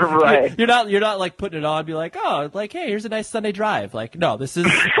nothing, right. You're not like putting it on and be like, oh, like, hey, here's a nice Sunday drive. Like, no, this is,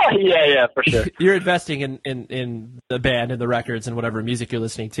 yeah, for sure. You're investing in the band and the records and whatever music you're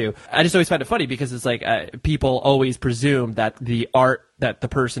listening to. I just always find it funny because it's like, people always presume that the art that the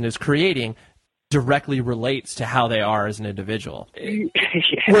person is creating directly relates to how they are as an individual.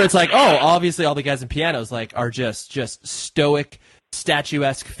 Where it's like, oh, obviously all the guys in Pianos like are just stoic,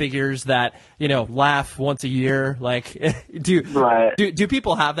 statuesque figures that, laugh once a year. Like, do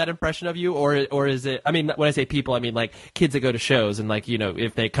people have that impression of you, or is it? I mean, when I say people, I mean like kids that go to shows and like,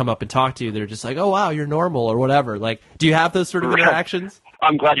 if they come up and talk to you, they're just like, oh wow, you're normal or whatever. Like, do you have those sort of interactions?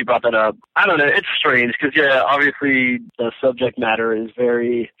 I'm glad you brought that up. I don't know. It's strange because, obviously the subject matter is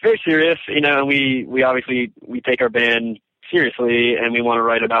very, very serious, and we obviously, we take our band seriously and we want to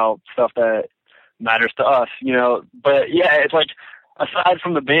write about stuff that matters to us, but yeah, it's like, aside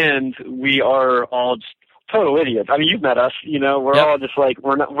from the band, we are all just total idiots. I mean, you've met us, we're all just like,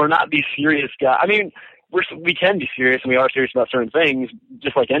 we're not these serious guys. I mean, we can be serious and we are serious about certain things,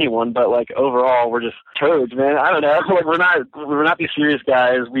 just like anyone. But like overall, we're just toads, man. I don't know. Like we're not these serious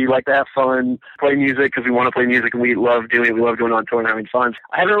guys. We like to have fun, play music because we want to play music and we love doing it. We love going on tour and having fun.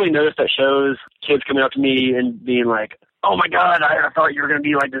 I haven't really noticed at shows kids coming up to me and being like, oh my God, I thought you were going to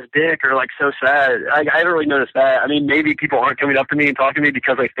be like this dick or like so sad. I haven't really noticed that. I mean, maybe people aren't coming up to me and talking to me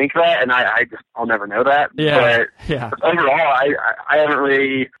because they think that, and I'll never know that. Yeah. But overall, I haven't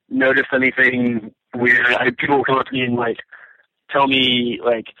really noticed anything weird. People will come up to me and like tell me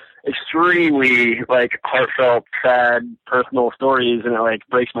like extremely like heartfelt, sad, personal stories, and it like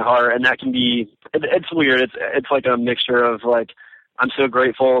breaks my heart. And that can be, it's weird. It's like a mixture of like, I'm so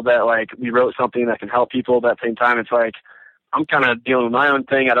grateful that like we wrote something that can help people, but at the same time, it's like I'm kind of dealing with my own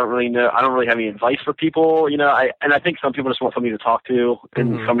thing. I don't really have any advice for people, I think some people just want somebody to talk to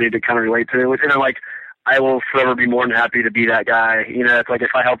and somebody to kind of relate to. And like, I will forever be more than happy to be that guy. It's like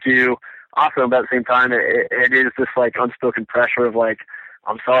if I helped you, awesome. But at the same time, it is this like unspoken pressure of like,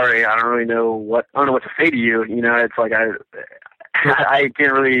 I'm sorry, I don't know what to say to you. It's like I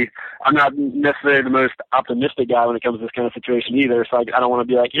can't really, I'm not necessarily the most optimistic guy when it comes to this kind of situation either. So I don't want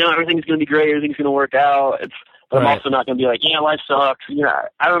to be like, everything's going to be great, everything's going to work out. But I'm also not going to be like, life sucks.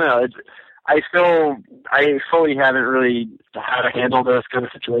 I don't know. I fully haven't really had to handle those kind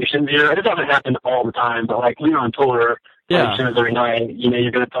of situations. It doesn't happen all the time, but like when you're on tour, shows every night,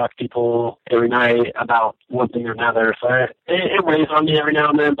 you're going to talk to people every night about one thing or another. So it weighs on me every now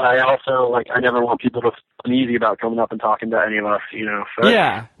and then, but I also like, I never want people to feel uneasy about coming up and talking to any of us, So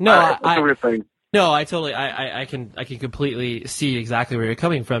yeah, no, it's a weird thing. No, I totally, I can completely see exactly where you're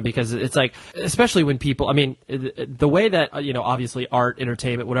coming from because it's like, especially when people, I mean, the way that, obviously art,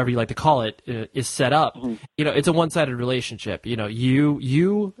 entertainment, whatever you like to call it, is set up, it's a one-sided relationship.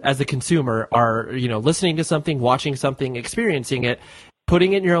 You as the consumer are, listening to something, watching something, experiencing it,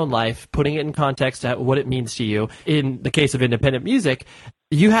 putting it in your own life, putting it in context at what it means to you. In the case of independent music,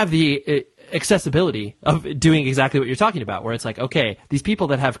 you have the accessibility of doing exactly what you're talking about, where it's like, okay, these people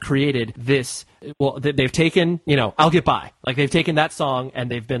that have created this, well, they've taken, I'll Get By. Like, they've taken that song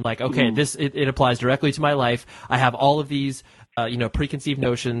and they've been like, okay, it applies directly to my life. I have all of these, preconceived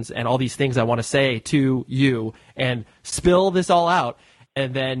notions and all these things I want to say to you, and spill this all out.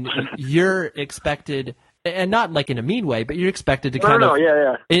 And then you're expected, and not like in a mean way, but you're expected to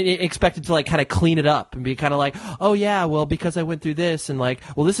expected to like kind of clean it up and be kind of like, oh yeah, well, because I went through this, and like,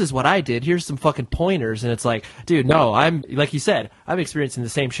 well, this is what I did. Here's some fucking pointers. And it's like, dude, no, I'm, like you said, I'm experiencing the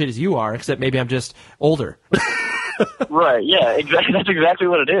same shit as you are, except maybe I'm just older. Right. Yeah, exactly. That's exactly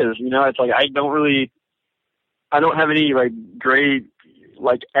what it is. It's like, I don't have any like great,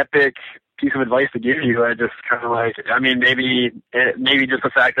 like epic piece of advice to give you. I just kind of like, maybe just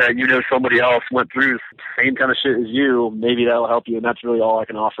the fact that somebody else went through the same kind of shit as you, maybe that'll help you, and that's really all I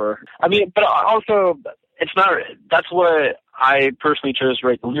can offer. But also, it's not. That's what I personally chose to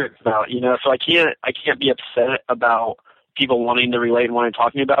write the lyrics about. So I can't be upset about people wanting to relate and wanting to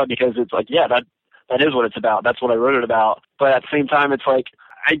talk to me about it, because it's like, yeah, that is what it's about. That's what I wrote it about. But at the same time, it's like,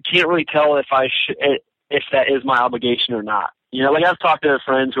 I can't really tell if if that is my obligation or not. Like, I've talked to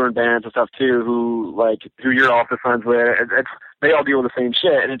friends who are in bands and stuff too, who you're also friends with. They all deal with the same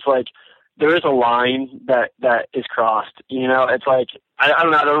shit, and it's like, there is a line that is crossed. It's like, I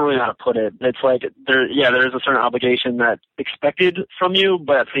don't know. I don't really know how to put it. It's like, there is a certain obligation that's expected from you,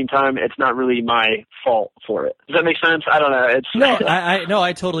 but at the same time, it's not really my fault for it. Does that make sense? I don't know.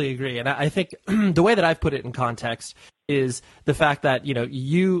 I totally agree, and I think the way that I've put it in context is the fact that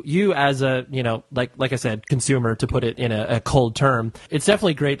you as a like I said, consumer, to put it in a cold term, it's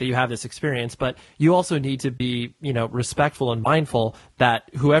definitely great that you have this experience, but you also need to be respectful and mindful that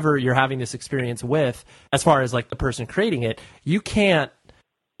whoever you're having this experience with, as far as like the person creating it, you can't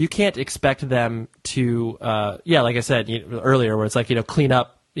expect them to like I said earlier, where it's like clean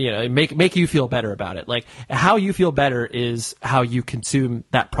up, make you feel better about it. Like, how you feel better is how you consume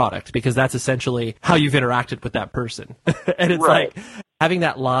that product, because that's essentially how you've interacted with that person. And it's right. Like having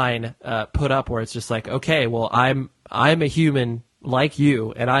that line put up where it's just like, okay, well, I'm a human like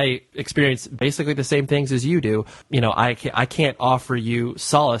you, and I experience basically the same things as you do. I can't offer you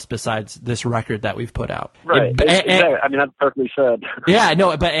solace besides this record that we've put out. Right. That's perfectly said. Yeah,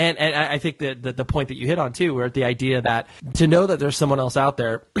 no, but and I think that the point that you hit on too, where the idea that to know that there's someone else out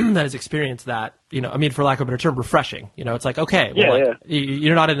there that has experienced that, for lack of a better term, refreshing. It's like, okay, well,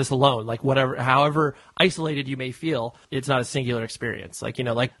 you're not in this alone. Like, however isolated you may feel, it's not a singular experience. Like,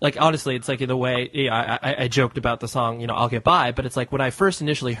 like honestly, it's like in the way I joked about the song, I'll Get By, but it's like when I first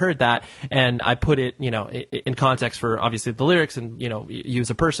initially heard that, and I put it, in context for obviously the lyrics, and you as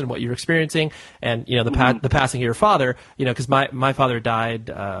a person, what you're experiencing, and the passing of your father, because my father died.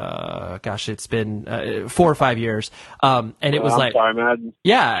 It's been 4 or 5 years, and it was like, sorry, man.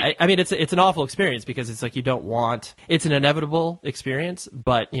 Yeah, it's an awful experience, because it's like it's an inevitable experience,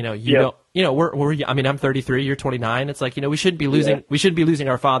 but don't. I'm 33, you're 29. It's like, we shouldn't be losing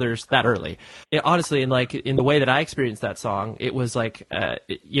our fathers that early. Honestly, and like in the way that I experienced that song, it was like,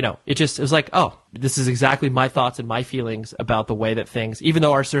 it was like, oh, this is exactly my thoughts and my feelings about the way that things, even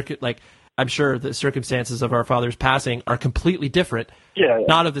though I'm sure the circumstances of our father's passing are completely different,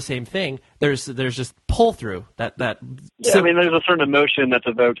 not of the same thing. There's just pull through that. There's a certain emotion that's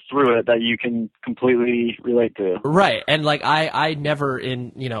evoked through it that you can completely relate to. Right. And like, I never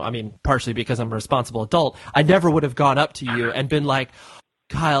partially because I'm a responsible adult, I never would have gone up to you and been like,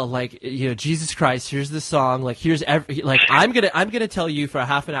 Kyle, like, Jesus Christ, here's the song, like, I'm gonna tell you for a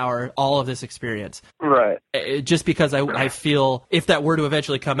half an hour all of this experience. Right. Just because I feel if that were to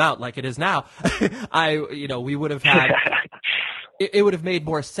eventually come out like it is now, we would have had, it would have made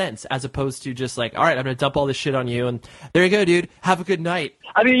more sense, as opposed to just like, all right, I'm gonna dump all this shit on you, and there you go, dude, have a good night.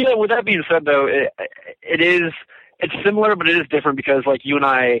 With that being said, though, it's similar, but it is different, because like you and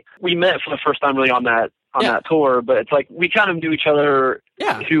I, we met for the first time really on that tour, but it's like we kind of knew each other,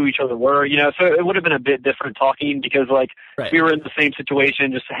 who each other were, so it would have been a bit different talking, because like we were in the same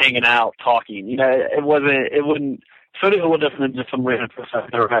situation, just hanging out, talking, it wouldn't, so it is a little different than just some random person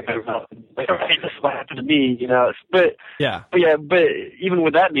I've never met about. Like, okay, this is what happened to me, but even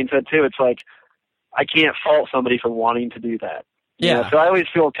with that being said too, it's like, I can't fault somebody for wanting to do that. So I always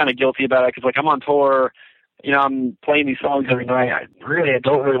feel kind of guilty about it, because like I'm on tour, I'm playing these songs every night. I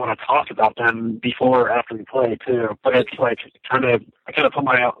don't really want to talk about them before or after we play too. But it's like I kind of put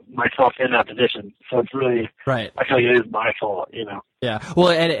myself in that position. So it's really, right. I feel like it is my fault, Yeah. Well,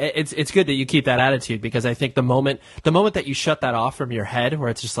 and it's good that you keep that attitude, because I think the moment that you shut that off from your head, where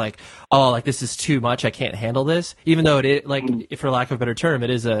it's just like, oh, like this is too much, I can't handle this, even though it is, like, for lack of a better term, it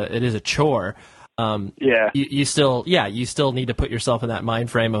is a chore. You still need to put yourself in that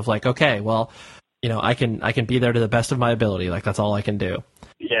mind frame of like, okay, well, I can be there to the best of my ability. Like, that's all I can do.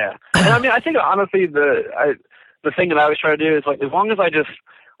 Yeah. And I mean, I think honestly, the thing that I always try to do is like, as long as I just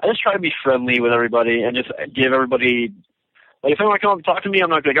try to be friendly with everybody and just give everybody, like, if someone come up and talk to me,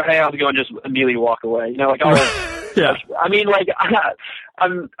 I'm not going to go, hey, how's it going? Just immediately walk away. Like, yeah. I mean, like, I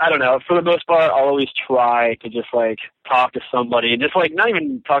don't know. For the most part, I'll always try to just, like, talk to somebody and just, like, not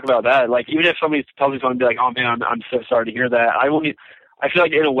even talk about that. Like, even if somebody tells me something, be like, oh, man, I'm so sorry to hear that. I feel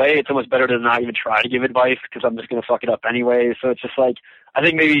like in a way it's almost better to not even try to give advice because I'm just going to fuck it up anyway. So it's just like, I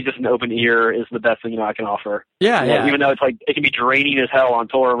think maybe just an open ear is the best thing, I can offer. Yeah. Even though it's like, it can be draining as hell on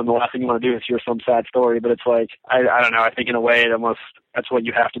tour when the last thing you want to do is hear some sad story. But it's like, I don't know. I think in a way that's what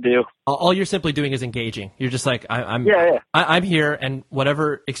you have to do. All you're simply doing is engaging. You're just like, I'm here, and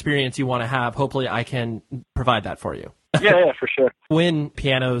whatever experience you want to have, hopefully I can provide that for you. Yeah, for sure. When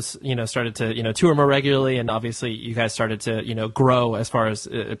Pianos, started to, tour more regularly, and obviously you guys started to, grow as far as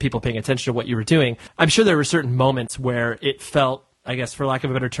people paying attention to what you were doing, I'm sure there were certain moments where it felt, I guess, for lack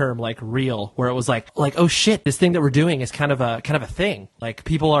of a better term, like real, where it was like, oh shit, this thing that we're doing is kind of a thing. Like,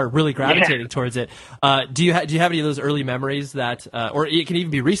 people are really gravitating towards it. Do you have any of those early memories that, or it can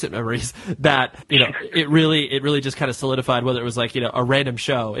even be recent memories that, it really just kind of solidified, whether it was like, a random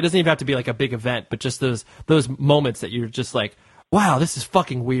show. It doesn't even have to be like a big event, but just those moments that you're just like, wow, this is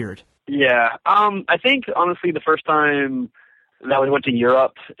fucking weird. Yeah. I think honestly the first time that we went to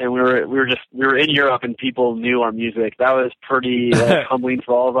Europe and we were in Europe and people knew our music, that was pretty humbling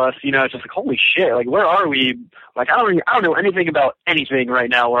for all of us. It's just like, holy shit, like, where are we? Like, I don't know anything about anything right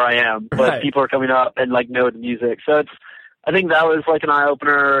now where I am, but people are coming up and like know the music. So I think that was like an eye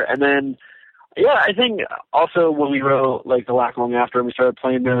opener. And then, yeah, I think also when we wrote like The Lack Long After and we started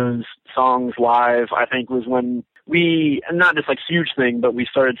playing those songs live, I think was when we, not just like huge thing, but we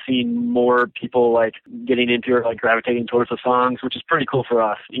started seeing more people like getting into or like gravitating towards the songs, which is pretty cool for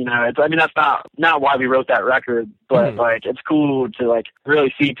us. That's not why we wrote that record, but like, it's cool to like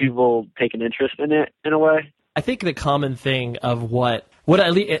really see people take an interest in it in a way. I think the common thing of what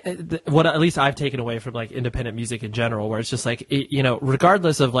at least I've taken away from like independent music in general, where it's just like,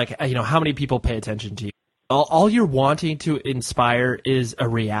 regardless of like, how many people pay attention to you, all you're wanting to inspire is a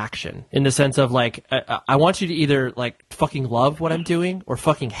reaction, in the sense of like, I want you to either like fucking love what I'm doing or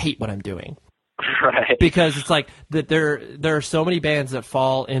fucking hate what I'm doing. Right. Because it's like that there are so many bands that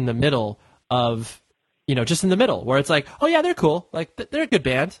fall in the middle of, just in the middle, where it's like, oh yeah, they're cool. Like, they're a good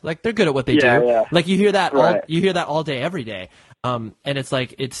band. Like, they're good at what they do. Yeah. Like, you hear that all day, every day. And it's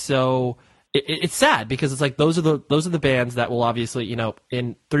like, it's so, it's sad, because it's like, those are the bands that will obviously,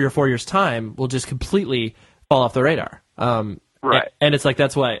 in 3 or 4 years time will just completely fall off the radar. Right. And it's like,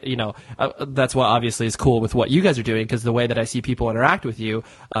 that's why, that's why obviously is cool with what you guys are doing, because the way that I see people interact with you,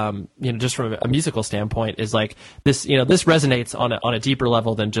 just from a musical standpoint, is like this, this resonates on a deeper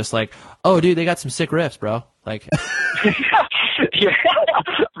level than just like, oh dude, they got some sick riffs, bro. Like, yeah,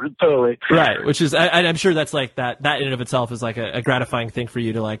 totally. Right. Which is, I'm sure that's like that in and of itself is like a gratifying thing for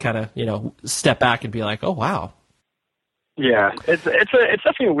you to like kind of, step back and be like, oh wow. Yeah, it's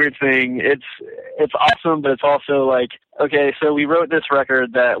definitely a weird thing. It's awesome, but it's also like, okay, so we wrote this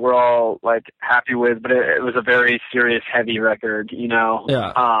record that we're all like happy with, but it was a very serious, heavy record,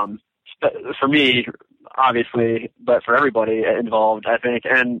 Yeah. For me, obviously, but for everybody involved, I think.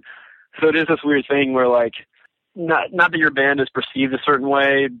 And so it is this weird thing where like, not that your band is perceived a certain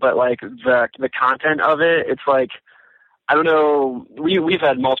way, but like the content of it, it's like, I don't know. We've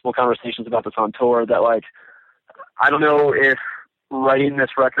had multiple conversations about this on tour that like, I don't know if writing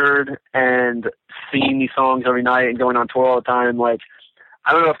this record and singing these songs every night and going on tour all the time, like,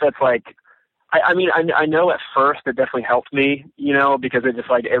 I don't know if that's like, I mean, I know at first it definitely helped me, because it just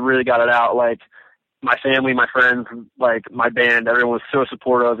like, it really got it out. Like, my family, my friends, like my band, everyone was so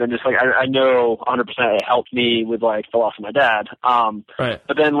supportive, and just like, I know 100% it helped me with like the loss of my dad. Right.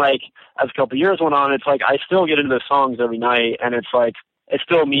 But then like, as a couple of years went on, it's like, I still get into those songs every night, and it's like, it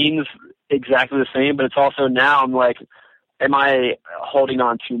still means exactly the same, but it's also now I'm like, am I holding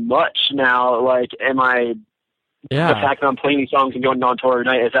on too much now? Like, the fact that I'm playing these songs and going on tour every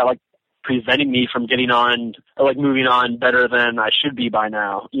night, is that like preventing me from getting on or like moving on better than I should be by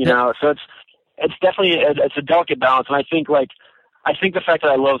now? So it's definitely, it's a delicate balance. And I think the fact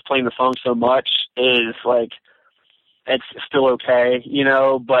that I love playing the song so much is like, it's still okay, you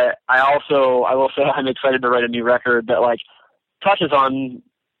know, but I will say I'm excited to write a new record that like touches on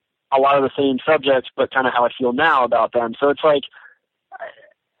a lot of the same subjects, but kind of how I feel now about them. So it's like,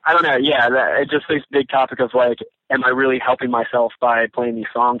 I don't know. Yeah. It just this big topic of like, am I really helping myself by playing these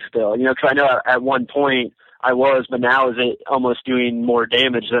songs still? You know, cause I know at one point I was, but now is it almost doing more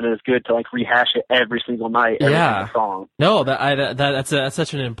damage than it is good to like rehash it every single night, every single song. No, that's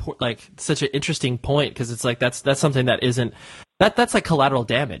such an important, like such an interesting point. Cause it's like, that's something that isn't, that's like collateral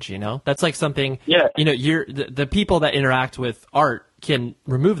damage, you know, that's like something, you know, the people that interact with art can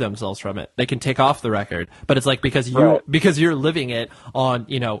remove themselves from it. They can take off the record, but it's like, because you're living it on,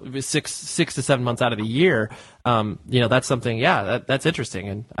 you know, 6 to 7 months out of the year. You know, that's something, that's interesting.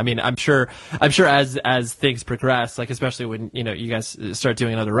 And I mean, I'm sure as things progress, like, especially when, you know, you guys start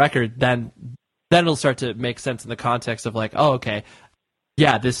doing another record, then it'll start to make sense in the context of like, oh, okay.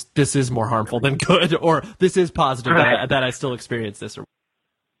 Yeah, this is more harmful than good, or this is positive that I still experience this.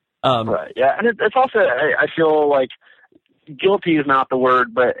 Right. Yeah. And it's also, I feel like, guilty is not the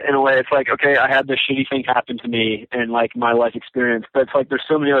word, but in a way it's like, okay, I had this shitty thing happen to me in like my life experience, but it's like there's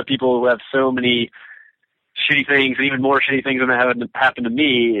so many other people who have so many shitty things and even more shitty things than have happened to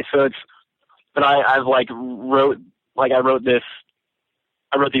me. So it's, but I wrote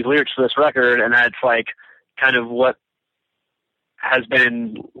these lyrics for this record, and that's like kind of what has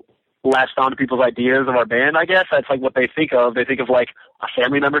been latched on to people's ideas of our band, I guess. That's like what they think of. They think of like a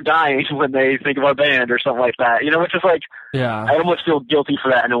family member dying when they think of our band or something like that, you know, which is like, I almost feel guilty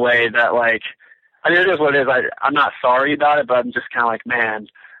for that in a way that like, I mean, it is what it is. I'm not sorry about it, but I'm just kind of like, man,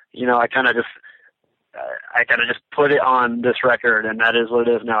 you know, I kind of just put it on this record, and that is what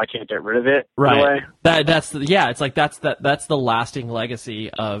it is now. I can't get rid of it. Right. It's like that's the lasting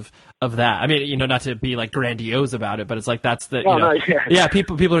legacy of that. I mean, you know, not to be like grandiose about it, but it's like that's the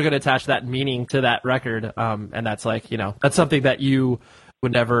people are going to attach that meaning to that record, and that's like, you know, that's something that you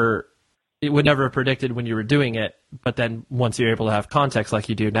would never have predicted when you were doing it, but then once you're able to have context like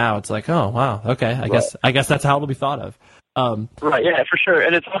you do now, it's like, oh wow, okay, I guess that's how it'll be thought of. Right, yeah, for sure.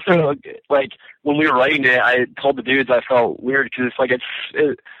 And it's also like when we were writing it, I told the dudes I felt weird because it's like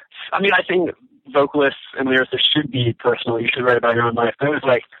I mean, I think vocalists and lyricists should be personal. You should write about your own life. But it was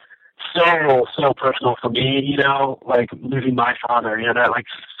like so personal for me, you know, like losing my father, you know, that like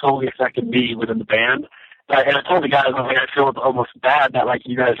solely affected me within the band. And I told the guys, I was like, I feel almost bad that like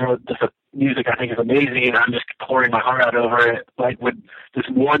you guys wrote this music I think is amazing, and I'm just pouring my heart out over it, like with this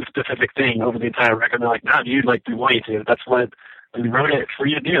one specific thing over the entire record. And they're like, nah, dude, like we want you to. That's what we wrote it for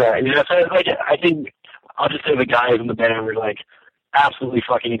you to do that. You know, so it's like I think I'll just say the guys in the band were like absolutely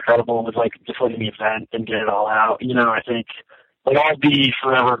fucking incredible with like just letting me vent and get it all out. You know, I think like I'll be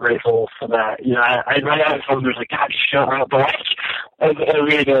forever grateful for that. You know, I write out someone who's like, God, shut up, but like it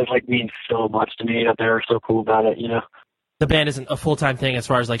really does like mean so much to me that they're so cool about it. You know. The band isn't a full-time thing as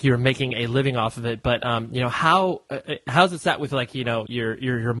far as like you're making a living off of it, but you know, how's it sat with like, you know,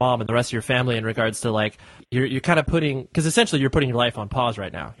 your mom and the rest of your family in regards to like you're kind of putting, because essentially you're putting your life on pause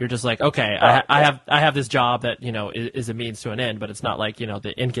right now. You're just like, okay, I have this job that, you know, is a means to an end, but it's not like, you know,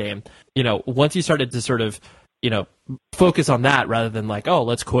 the end game. You know, once you started to sort of, you know, focus on that rather than like, oh,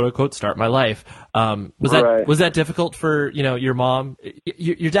 let's quote unquote start my life. Was that difficult for, you know, your mom?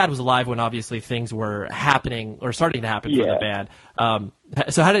 Your dad was alive when obviously things were happening or starting to happen for the band.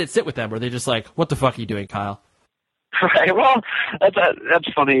 So how did it sit with them? Were they just like, what the fuck are you doing, Kyle? Right. Well,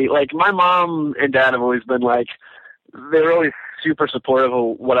 that's funny. Like my mom and dad have always been like, they were always super supportive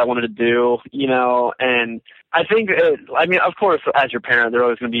of what I wanted to do, you know, and I think, I mean, of course, as your parent, they're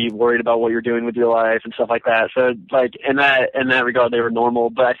always going to be worried about what you're doing with your life and stuff like that. So, like, in that regard, they were normal.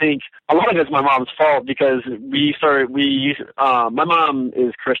 But I think a lot of it's my mom's fault because my mom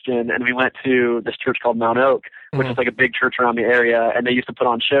is Christian, and we went to this church called Mount Oak, which is like a big church around the area, and they used to put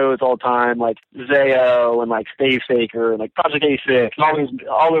on shows all the time, like Zayo and like Stave Saker and like Project A6 and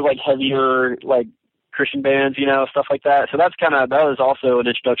all those like heavier, like, Christian bands, you know, stuff like that. So that was also an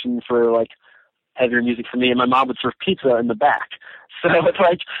introduction for like heavier music for me. And my mom would serve pizza in the back. So it's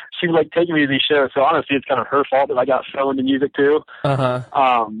like she would like take me to these shows. So honestly, it's kind of her fault that I got so into music too.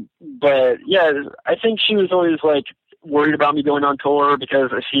 But yeah, I think she was always like worried about me going on tour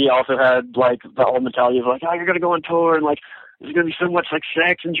because she also had like the old mentality of like, oh, you're going to go on tour and like there's going to be so much like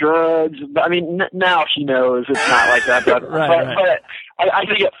sex and drugs. But I mean, now she knows it's not like that. But, but I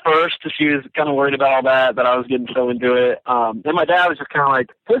think at first she was kind of worried about all that I was getting so into it. And my dad was just kind of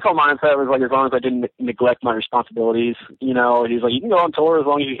like, his whole mindset was like, as long as I didn't neglect my responsibilities, you know, he's like, you can go on tour as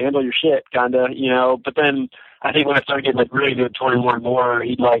long as you handle your shit, kind of, you know. But then I think when I started getting like really good touring more and more,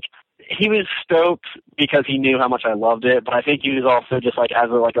 he'd like, he was stoked because he knew how much I loved it, but I think he was also just like, as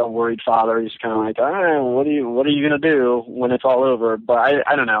a worried father, he's kind of like, all right, what are you gonna do when it's all over? But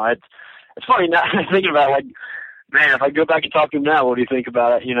I don't know. It's funny now thinking about it, like, man, if I go back and talk to him now, what do you think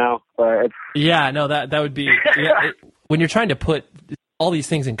about it? You know, but yeah, no, that would be when you're trying to put all these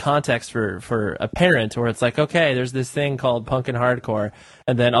things in context for a parent, where it's like, okay, there's this thing called punk and hardcore,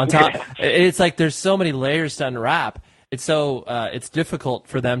 and then on top, it's like there's so many layers to unwrap. It's so it's difficult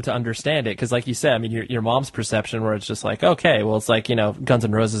for them to understand it because, like you said, I mean, your mom's perception, where it's just like, okay, well, it's like, you know, Guns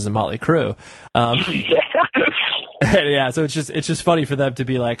N' Roses and Motley Crue. Yeah, so it's just funny for them to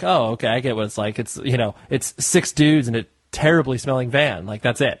be like, oh, okay, I get what it's like. It's, you know, it's 6 dudes in a terribly smelling van. Like,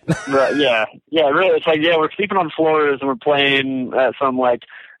 that's it. Right, yeah, really. It's like, yeah, we're sleeping on floors and we're playing some like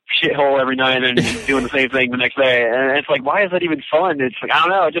shithole every night and doing the same thing the next day. And it's like, why is that even fun? It's like, I don't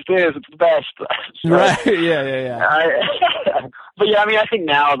know, it just is. It's the best. So, right? Yeah. But yeah, I mean, I think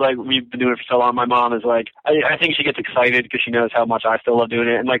now, like, we've been doing it for so long, my mom is like, I think she gets excited because she knows how much I still love doing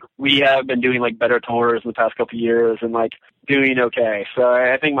it. And like, we have been doing like better tours in the past couple of years and like doing okay. So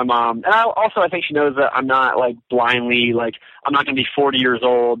I think my mom, and I think she knows that I'm not like blindly, like, I'm not going to be 40 years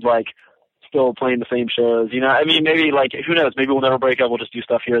old, like, still playing the same shows, you know. I mean, maybe, like, who knows? Maybe we'll never break up. We'll just do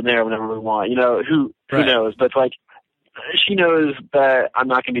stuff here and there whenever we want. You know, who knows? But it's like, she knows that I'm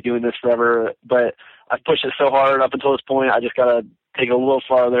not going to be doing this forever. But I've pushed it so hard up until this point. I just got to take it a little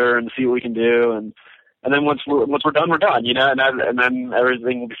farther and see what we can do. And then once we're done, we're done. You know, and then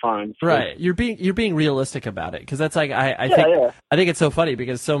everything will be fine. So. Right. You're being realistic about it, because that's like I think it's so funny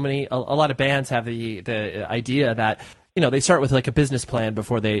because a lot of bands have the idea that, you know, they start with like a business plan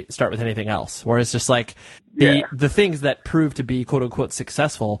before they start with anything else. Whereas just like the things that prove to be quote unquote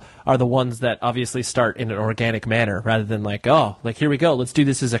successful are the ones that obviously start in an organic manner rather than like, oh, like, here we go, let's do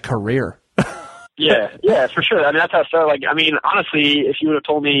this as a career. yeah, for sure. I mean, that's how it started. Like, I mean, honestly, if you would have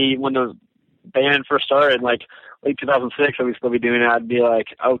told me when the band first started, like late 2006, that we'd still be doing it, I'd be like,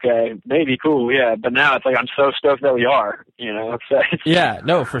 okay, maybe, cool, yeah. But now it's like, I'm so stoked that we are, you know. Yeah,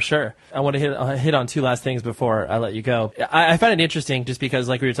 no, for sure. I want to hit on 2 last things before I let you go. I find it interesting just because,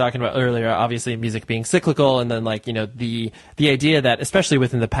 like we were talking about earlier, obviously music being cyclical, and then, like, you know, the idea that, especially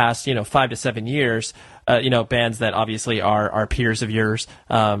within the past, you know, 5 to 7 years, you know, bands that obviously are peers of yours,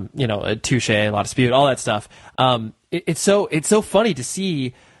 you know, Touche, La Dispute, all that stuff. It's so funny to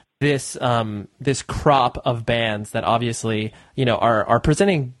see this crop of bands that obviously, you know, are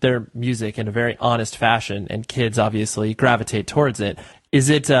presenting their music in a very honest fashion, and kids obviously gravitate towards it. Is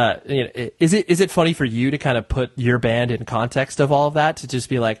it is it funny for you to kind of put your band in context of all of that, to just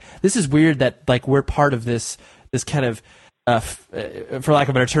be like, this is weird that, like, we're part of this kind of for lack of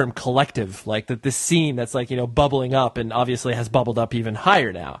a better term, collective, like this scene that's, like, you know, bubbling up, and obviously has bubbled up even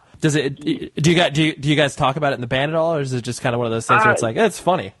higher now. Do you guys talk about it in the band at all, or is it just kind of one of those things where it's like, it's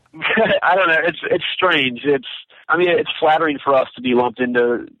funny? I don't know. It's strange. It's flattering for us to be lumped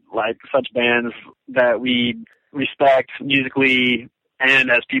into, like, such bands that we respect musically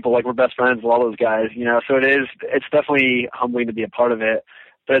and as people. Like, we're best friends with all those guys, you know. So it's definitely humbling to be a part of it.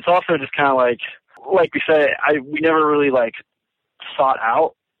 But it's also just kind of like we said, we never really, like, sought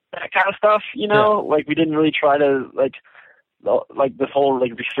out that kind of stuff, you know. Yeah. Like, we didn't really try to, like this whole,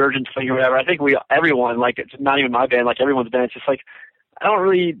 like, resurgence thing or whatever. I think everyone, like, it's not even my band, like, everyone's band, it's just like,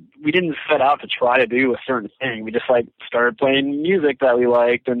 we didn't set out to try to do a certain thing. We just, like, started playing music that we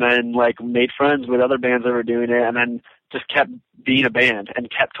liked, and then, like, made friends with other bands that were doing it, and then just kept being a band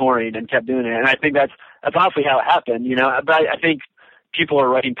and kept touring and kept doing it. And I think that's honestly how it happened, you know. But I think people are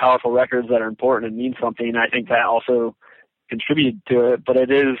writing powerful records that are important and mean something, and I think that also contributed to it. But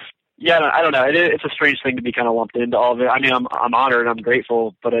it is, I don't know. It's a strange thing to be kind of lumped into all of it. I mean, I'm honored, I'm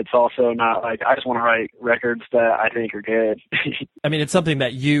grateful, but it's also not like I just want to write records that I think are good. I mean, it's something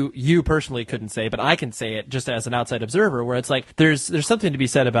that you personally couldn't say, but I can say it just as an outside observer, where it's like there's something to be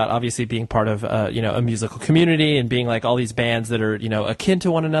said about obviously being part of you know, a musical community and being like all these bands that are, you know, akin to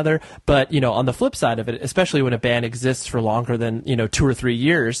one another. But, you know, on the flip side of it, especially when a band exists for longer than, you know, 2 or 3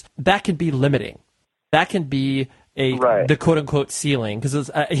 years, that can be limiting. That can be the quote unquote ceiling,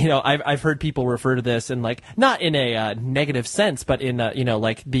 because you know, I've heard people refer to this in, like, not in a negative sense, but in you know,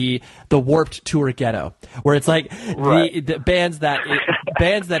 like the warped tour ghetto, where it's like the bands that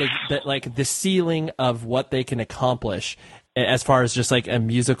like the ceiling of what they can accomplish as far as just like a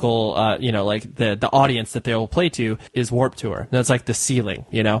musical, you know, like the audience that they will play to is Warped Tour. That's like the ceiling,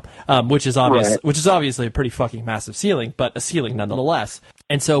 you know, which is obviously a pretty fucking massive ceiling, but a ceiling nonetheless.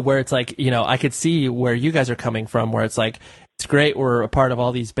 And so where it's like, you know, I could see where you guys are coming from, where it's like, it's great, we're a part of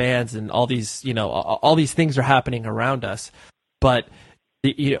all these bands and all these, you know, all these things are happening around us, but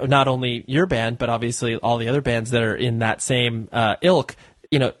you know, not only your band, but obviously all the other bands that are in that same ilk,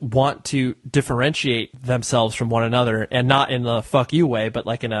 want to differentiate themselves from one another, and not in the fuck you way, but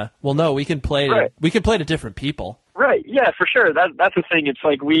like in a, well, no, we can play to different people. Right. Yeah, for sure. That's the thing. It's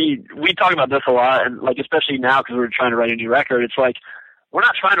like we talk about this a lot, and like especially now because we're trying to write a new record. It's like we're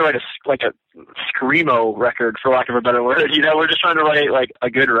not trying to write a screamo record, for lack of a better word. We're just trying to write like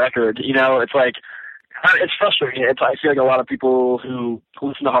a good record. It's like it's frustrating. I feel like a lot of people who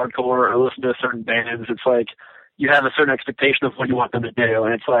listen to hardcore or listen to certain bands, it's like you have a certain expectation of what you want them to do,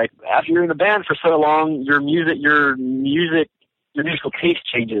 and it's like after you're in a band for so long, your musical taste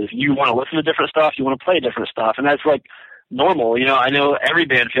changes. You want to listen to different stuff. You want to play different stuff. And that's like normal. I know every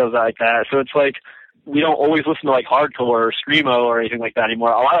band feels like that. So it's like, we don't always listen to like hardcore or screamo or anything like that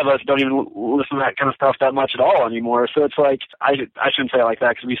anymore. A lot of us don't even listen to that kind of stuff that much at all anymore. So it's like, I shouldn't say it like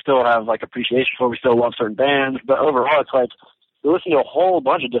that because we still have like appreciation for it. We still love certain bands, but overall it's like, we listen to a whole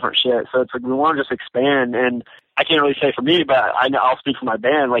bunch of different shit. So it's like, we want to just expand. And I can't really say for me, but I'll speak for my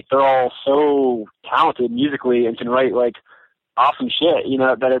band. Like they're all so talented musically and can write like awesome shit,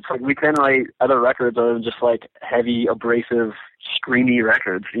 that it's like we can write other records other than just like heavy, abrasive, screamy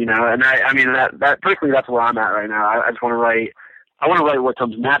records, and I mean that personally, that's where I'm at right now. I just want to write. I want to write what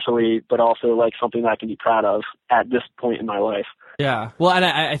comes naturally, but also like something that I can be proud of at this point in my life. Yeah. Well, and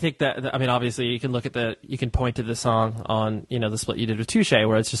I think that, I mean, obviously you can point to the song on, the split you did with Touche,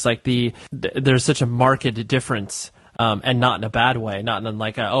 where it's just like there's such a marked difference. And not in a bad way, not in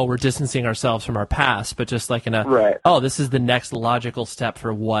like we're distancing ourselves from our past, but just like in a, right. This is the next logical step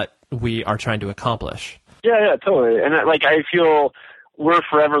for what we are trying to accomplish. Yeah, totally. And I feel we're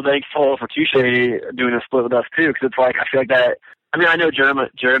forever thankful for Touche doing a split with us too, because it's like, I feel like that, I mean, I know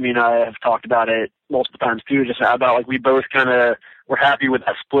Jeremy and I have talked about it multiple times too, just about like we both kind of were happy with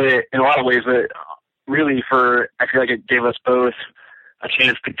that split in a lot of ways, but really I feel like it gave us both a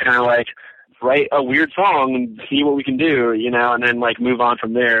chance to kind of like write a weird song and see what we can do, and then like move on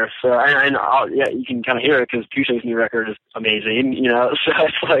from there. So you can kind of hear it because Touche's new record is amazing, So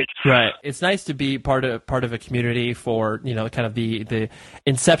it's like right. It's nice to be part of a community for kind of the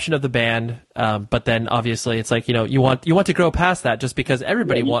inception of the band, but then obviously it's like you want to grow past that just because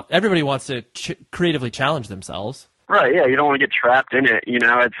everybody wants to creatively challenge themselves. Right. Yeah. You don't want to get trapped in it.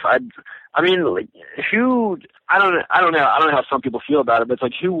 I mean, like, who? I don't know. I don't know how some people feel about it, but it's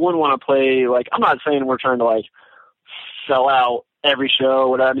like, who wouldn't want to play? Like, I'm not saying we're trying to like sell out every show,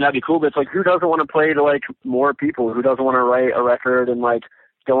 whatever. I mean, that'd be cool, but it's like, who doesn't want to play to like more people? Who doesn't want to write a record and like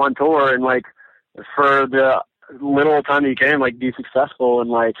go on tour and like for the little time you can like be successful and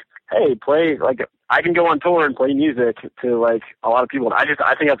like, hey, play like I can go on tour and play music to like a lot of people. I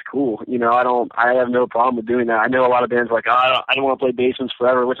think that's cool. I have no problem with doing that. I know a lot of bands like, I don't want to play basements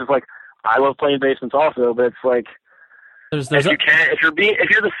forever, which is like, I love playing basements also, but it's like, if you're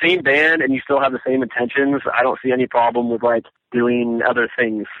the same band and you still have the same intentions, I don't see any problem with like doing other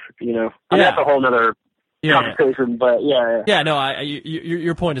things, I mean, that's a whole nother conversation, but yeah. Yeah, no,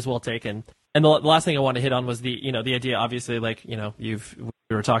 your point is well taken. And the last thing I want to hit on was the idea, obviously, like, we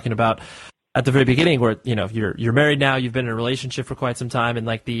were talking about at the very beginning where, you're married now, you've been in a relationship for quite some time, and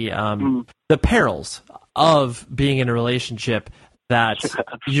like the perils of being in a relationship that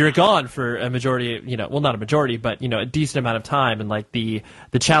you're gone for a majority, well, not a majority, but, a decent amount of time, and like the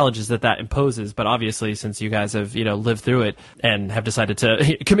challenges that imposes. But obviously, since you guys have, lived through it and have decided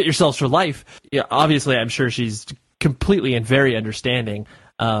to commit yourselves for life, obviously, I'm sure she's completely and very understanding,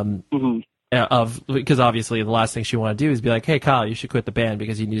 because obviously the last thing she want to do is be like, hey, Kyle, you should quit the band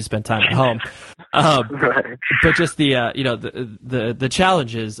because you need to spend time at home. Right. But just the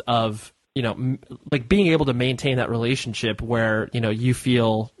challenges of, like being able to maintain that relationship where, you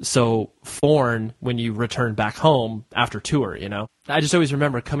feel so foreign when you return back home after tour, I just always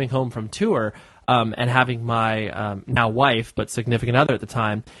remember coming home from tour, and having my, now wife, but significant other at the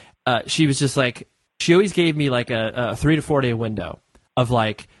time, she was just like, she always gave me like a 3 to 4 day window of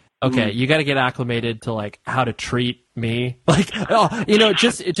like, okay, you got to get acclimated to like how to treat me, like,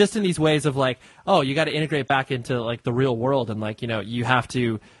 just in these ways of like, you got to integrate back into like the real world, and like, you have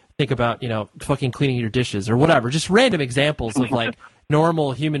to think about, fucking cleaning your dishes or whatever, just random examples of like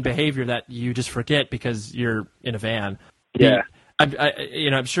normal human behavior that you just forget because you're in a van. Yeah.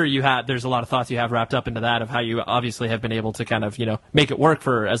 I'm sure there's a lot of thoughts you have wrapped up into that of how you obviously have been able to kind of, make it work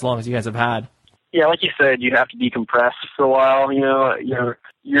for as long as you guys have had. Yeah, like you said, you have to decompress for a while.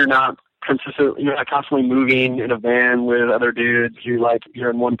 You're not consistent. You're not constantly moving in a van with other dudes. You're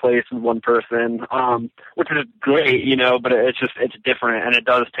in one place with one person, which is great, but it's different, and it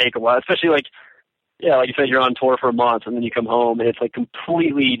does take a while. Especially like you said, you're on tour for a month, and then you come home, and it's like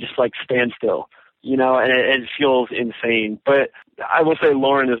completely just like standstill, and it feels insane. But I will say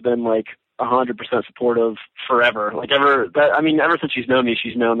Lauren has been like 100% supportive forever. Like ever since she's known me,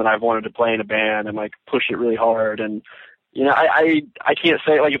 she's known that I've wanted to play in a band and like push it really hard. And you know, I can't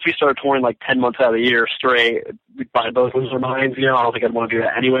say, like, if we started touring like 10 months out of the year straight, we'd probably both lose our minds. You know, I don't think I'd want to do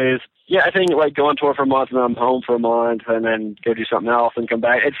that anyways. Yeah, I think like go on tour for a month and then I'm home for a month and then go do something else and come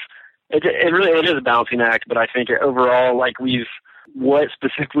back. It really is a balancing act, but I think overall, like, what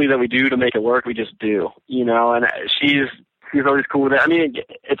specifically that we do to make it work, we just do, you know, and she's always cool with it. I mean,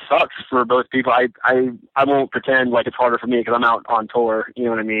 it sucks for both people. I won't pretend like it's harder for me because I'm out on tour, you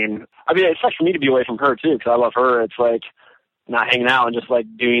know what I mean? I mean, it sucks for me to be away from her too because I love her. It's like not hanging out and just like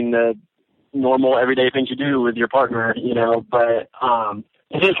doing the normal everyday things you do with your partner, you know, but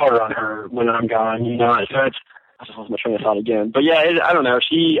it is harder on her when I'm gone, you know, so I just lost my train of thought again. But yeah, I don't know.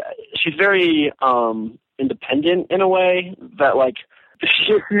 She's very independent in a way that like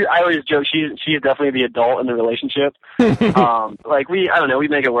I always joke she's definitely the adult in the relationship. Like I don't know, we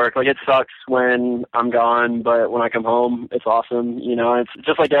make it work. Like it sucks when I'm gone, but when I come home, it's awesome. You know, it's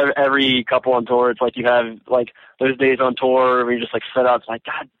just like every couple on tour. It's like you have like those days on tour where you're just like set up. It's like,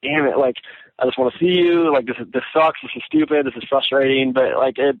 God damn it! Like I just want to see you. Like this sucks. This is stupid. This is frustrating. But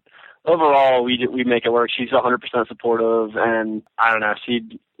like overall, we make it work. She's 100% supportive, and I don't know.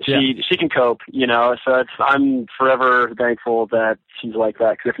 She can cope, you know. So I'm forever thankful that she's like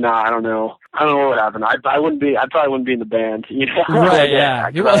that. Because if not, I don't know what would happen. I probably wouldn't be in the band, you know. Right? Yeah.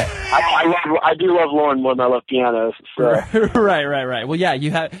 I do love Lauren more than I love pianos. So. Right. Well, yeah,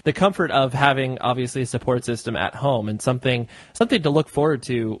 you have the comfort of having obviously a support system at home and something to look forward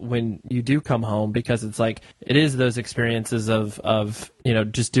to when you do come home, because it's like it is those experiences of you know,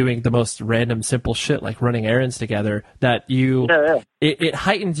 just doing the most random simple shit like running errands together that you. Yeah. It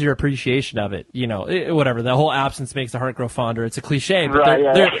heightens your appreciation of it, you know. Whatever, the whole absence makes the heart grow fonder. It's a cliche, but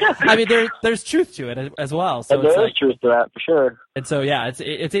I mean, there's truth to it as well. So there is truth to that for sure. And so yeah,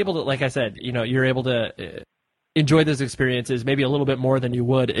 it's able to, like I said, you know, you're able to enjoy those experiences maybe a little bit more than you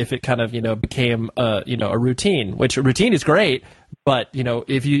would if it kind of, you know, became a routine. Which a routine is great, but you know,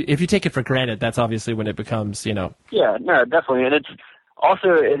 if you take it for granted, that's obviously when it becomes, you know. Yeah, no, definitely, and it's.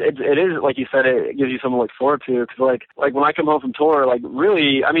 Also, it is, like you said, it gives you something to look forward to, because, like, when I come home from tour, like,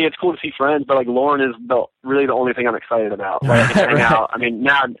 really, I mean, it's cool to see friends, but, like, Lauren is really the only thing I'm excited about. Like, I can hang out. I mean,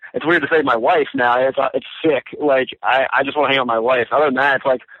 now, it's weird to say my wife now. It's sick. Like, I just want to hang out with my wife. Other than that, it's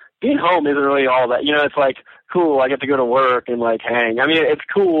like, being home isn't really all that. You know, it's like, cool, I get to go to work and, like, hang. I mean, it's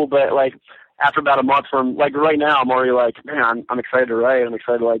cool, but, like, after about a month from, like, right now, I'm already like, man, I'm excited to write. I'm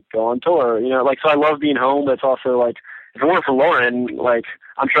excited to, like, go on tour. You know, like, so I love being home, but it's also, like, if it weren't for Lauren, like,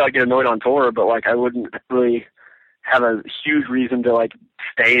 I'm sure I'd get annoyed on tour, but, like, I wouldn't really have a huge reason to, like,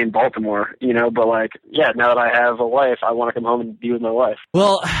 stay in Baltimore, you know? But, like, yeah, now that I have a wife, I want to come home and be with my wife.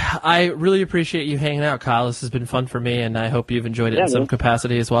 Well, I really appreciate you hanging out, Kyle. This has been fun for me, and I hope you've enjoyed it in some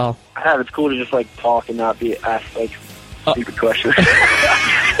capacity as well. I have. It's cool to just, like, talk and not be asked, like, stupid questions.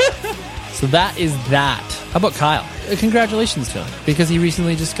 So that is that. How about Kyle? Congratulations to him, because he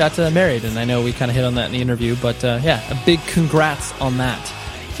recently just got married, and I know we kind of hit on that in the interview, but yeah, a big congrats on that,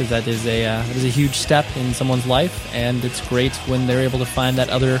 because that is a huge step in someone's life, and it's great when they're able to find that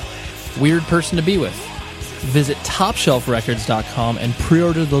other weird person to be with. Visit TopShelfRecords.com and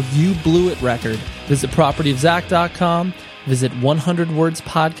pre-order the You Blew It record. Visit PropertyOfZach.com. Visit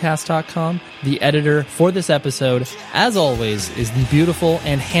 100wordspodcast.com. The editor for this episode, as always, is the beautiful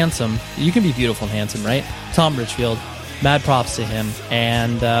and handsome. You can be beautiful and handsome, right? Tom Richfield. Mad props to him.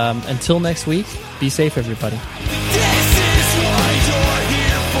 And until next week, be safe, everybody.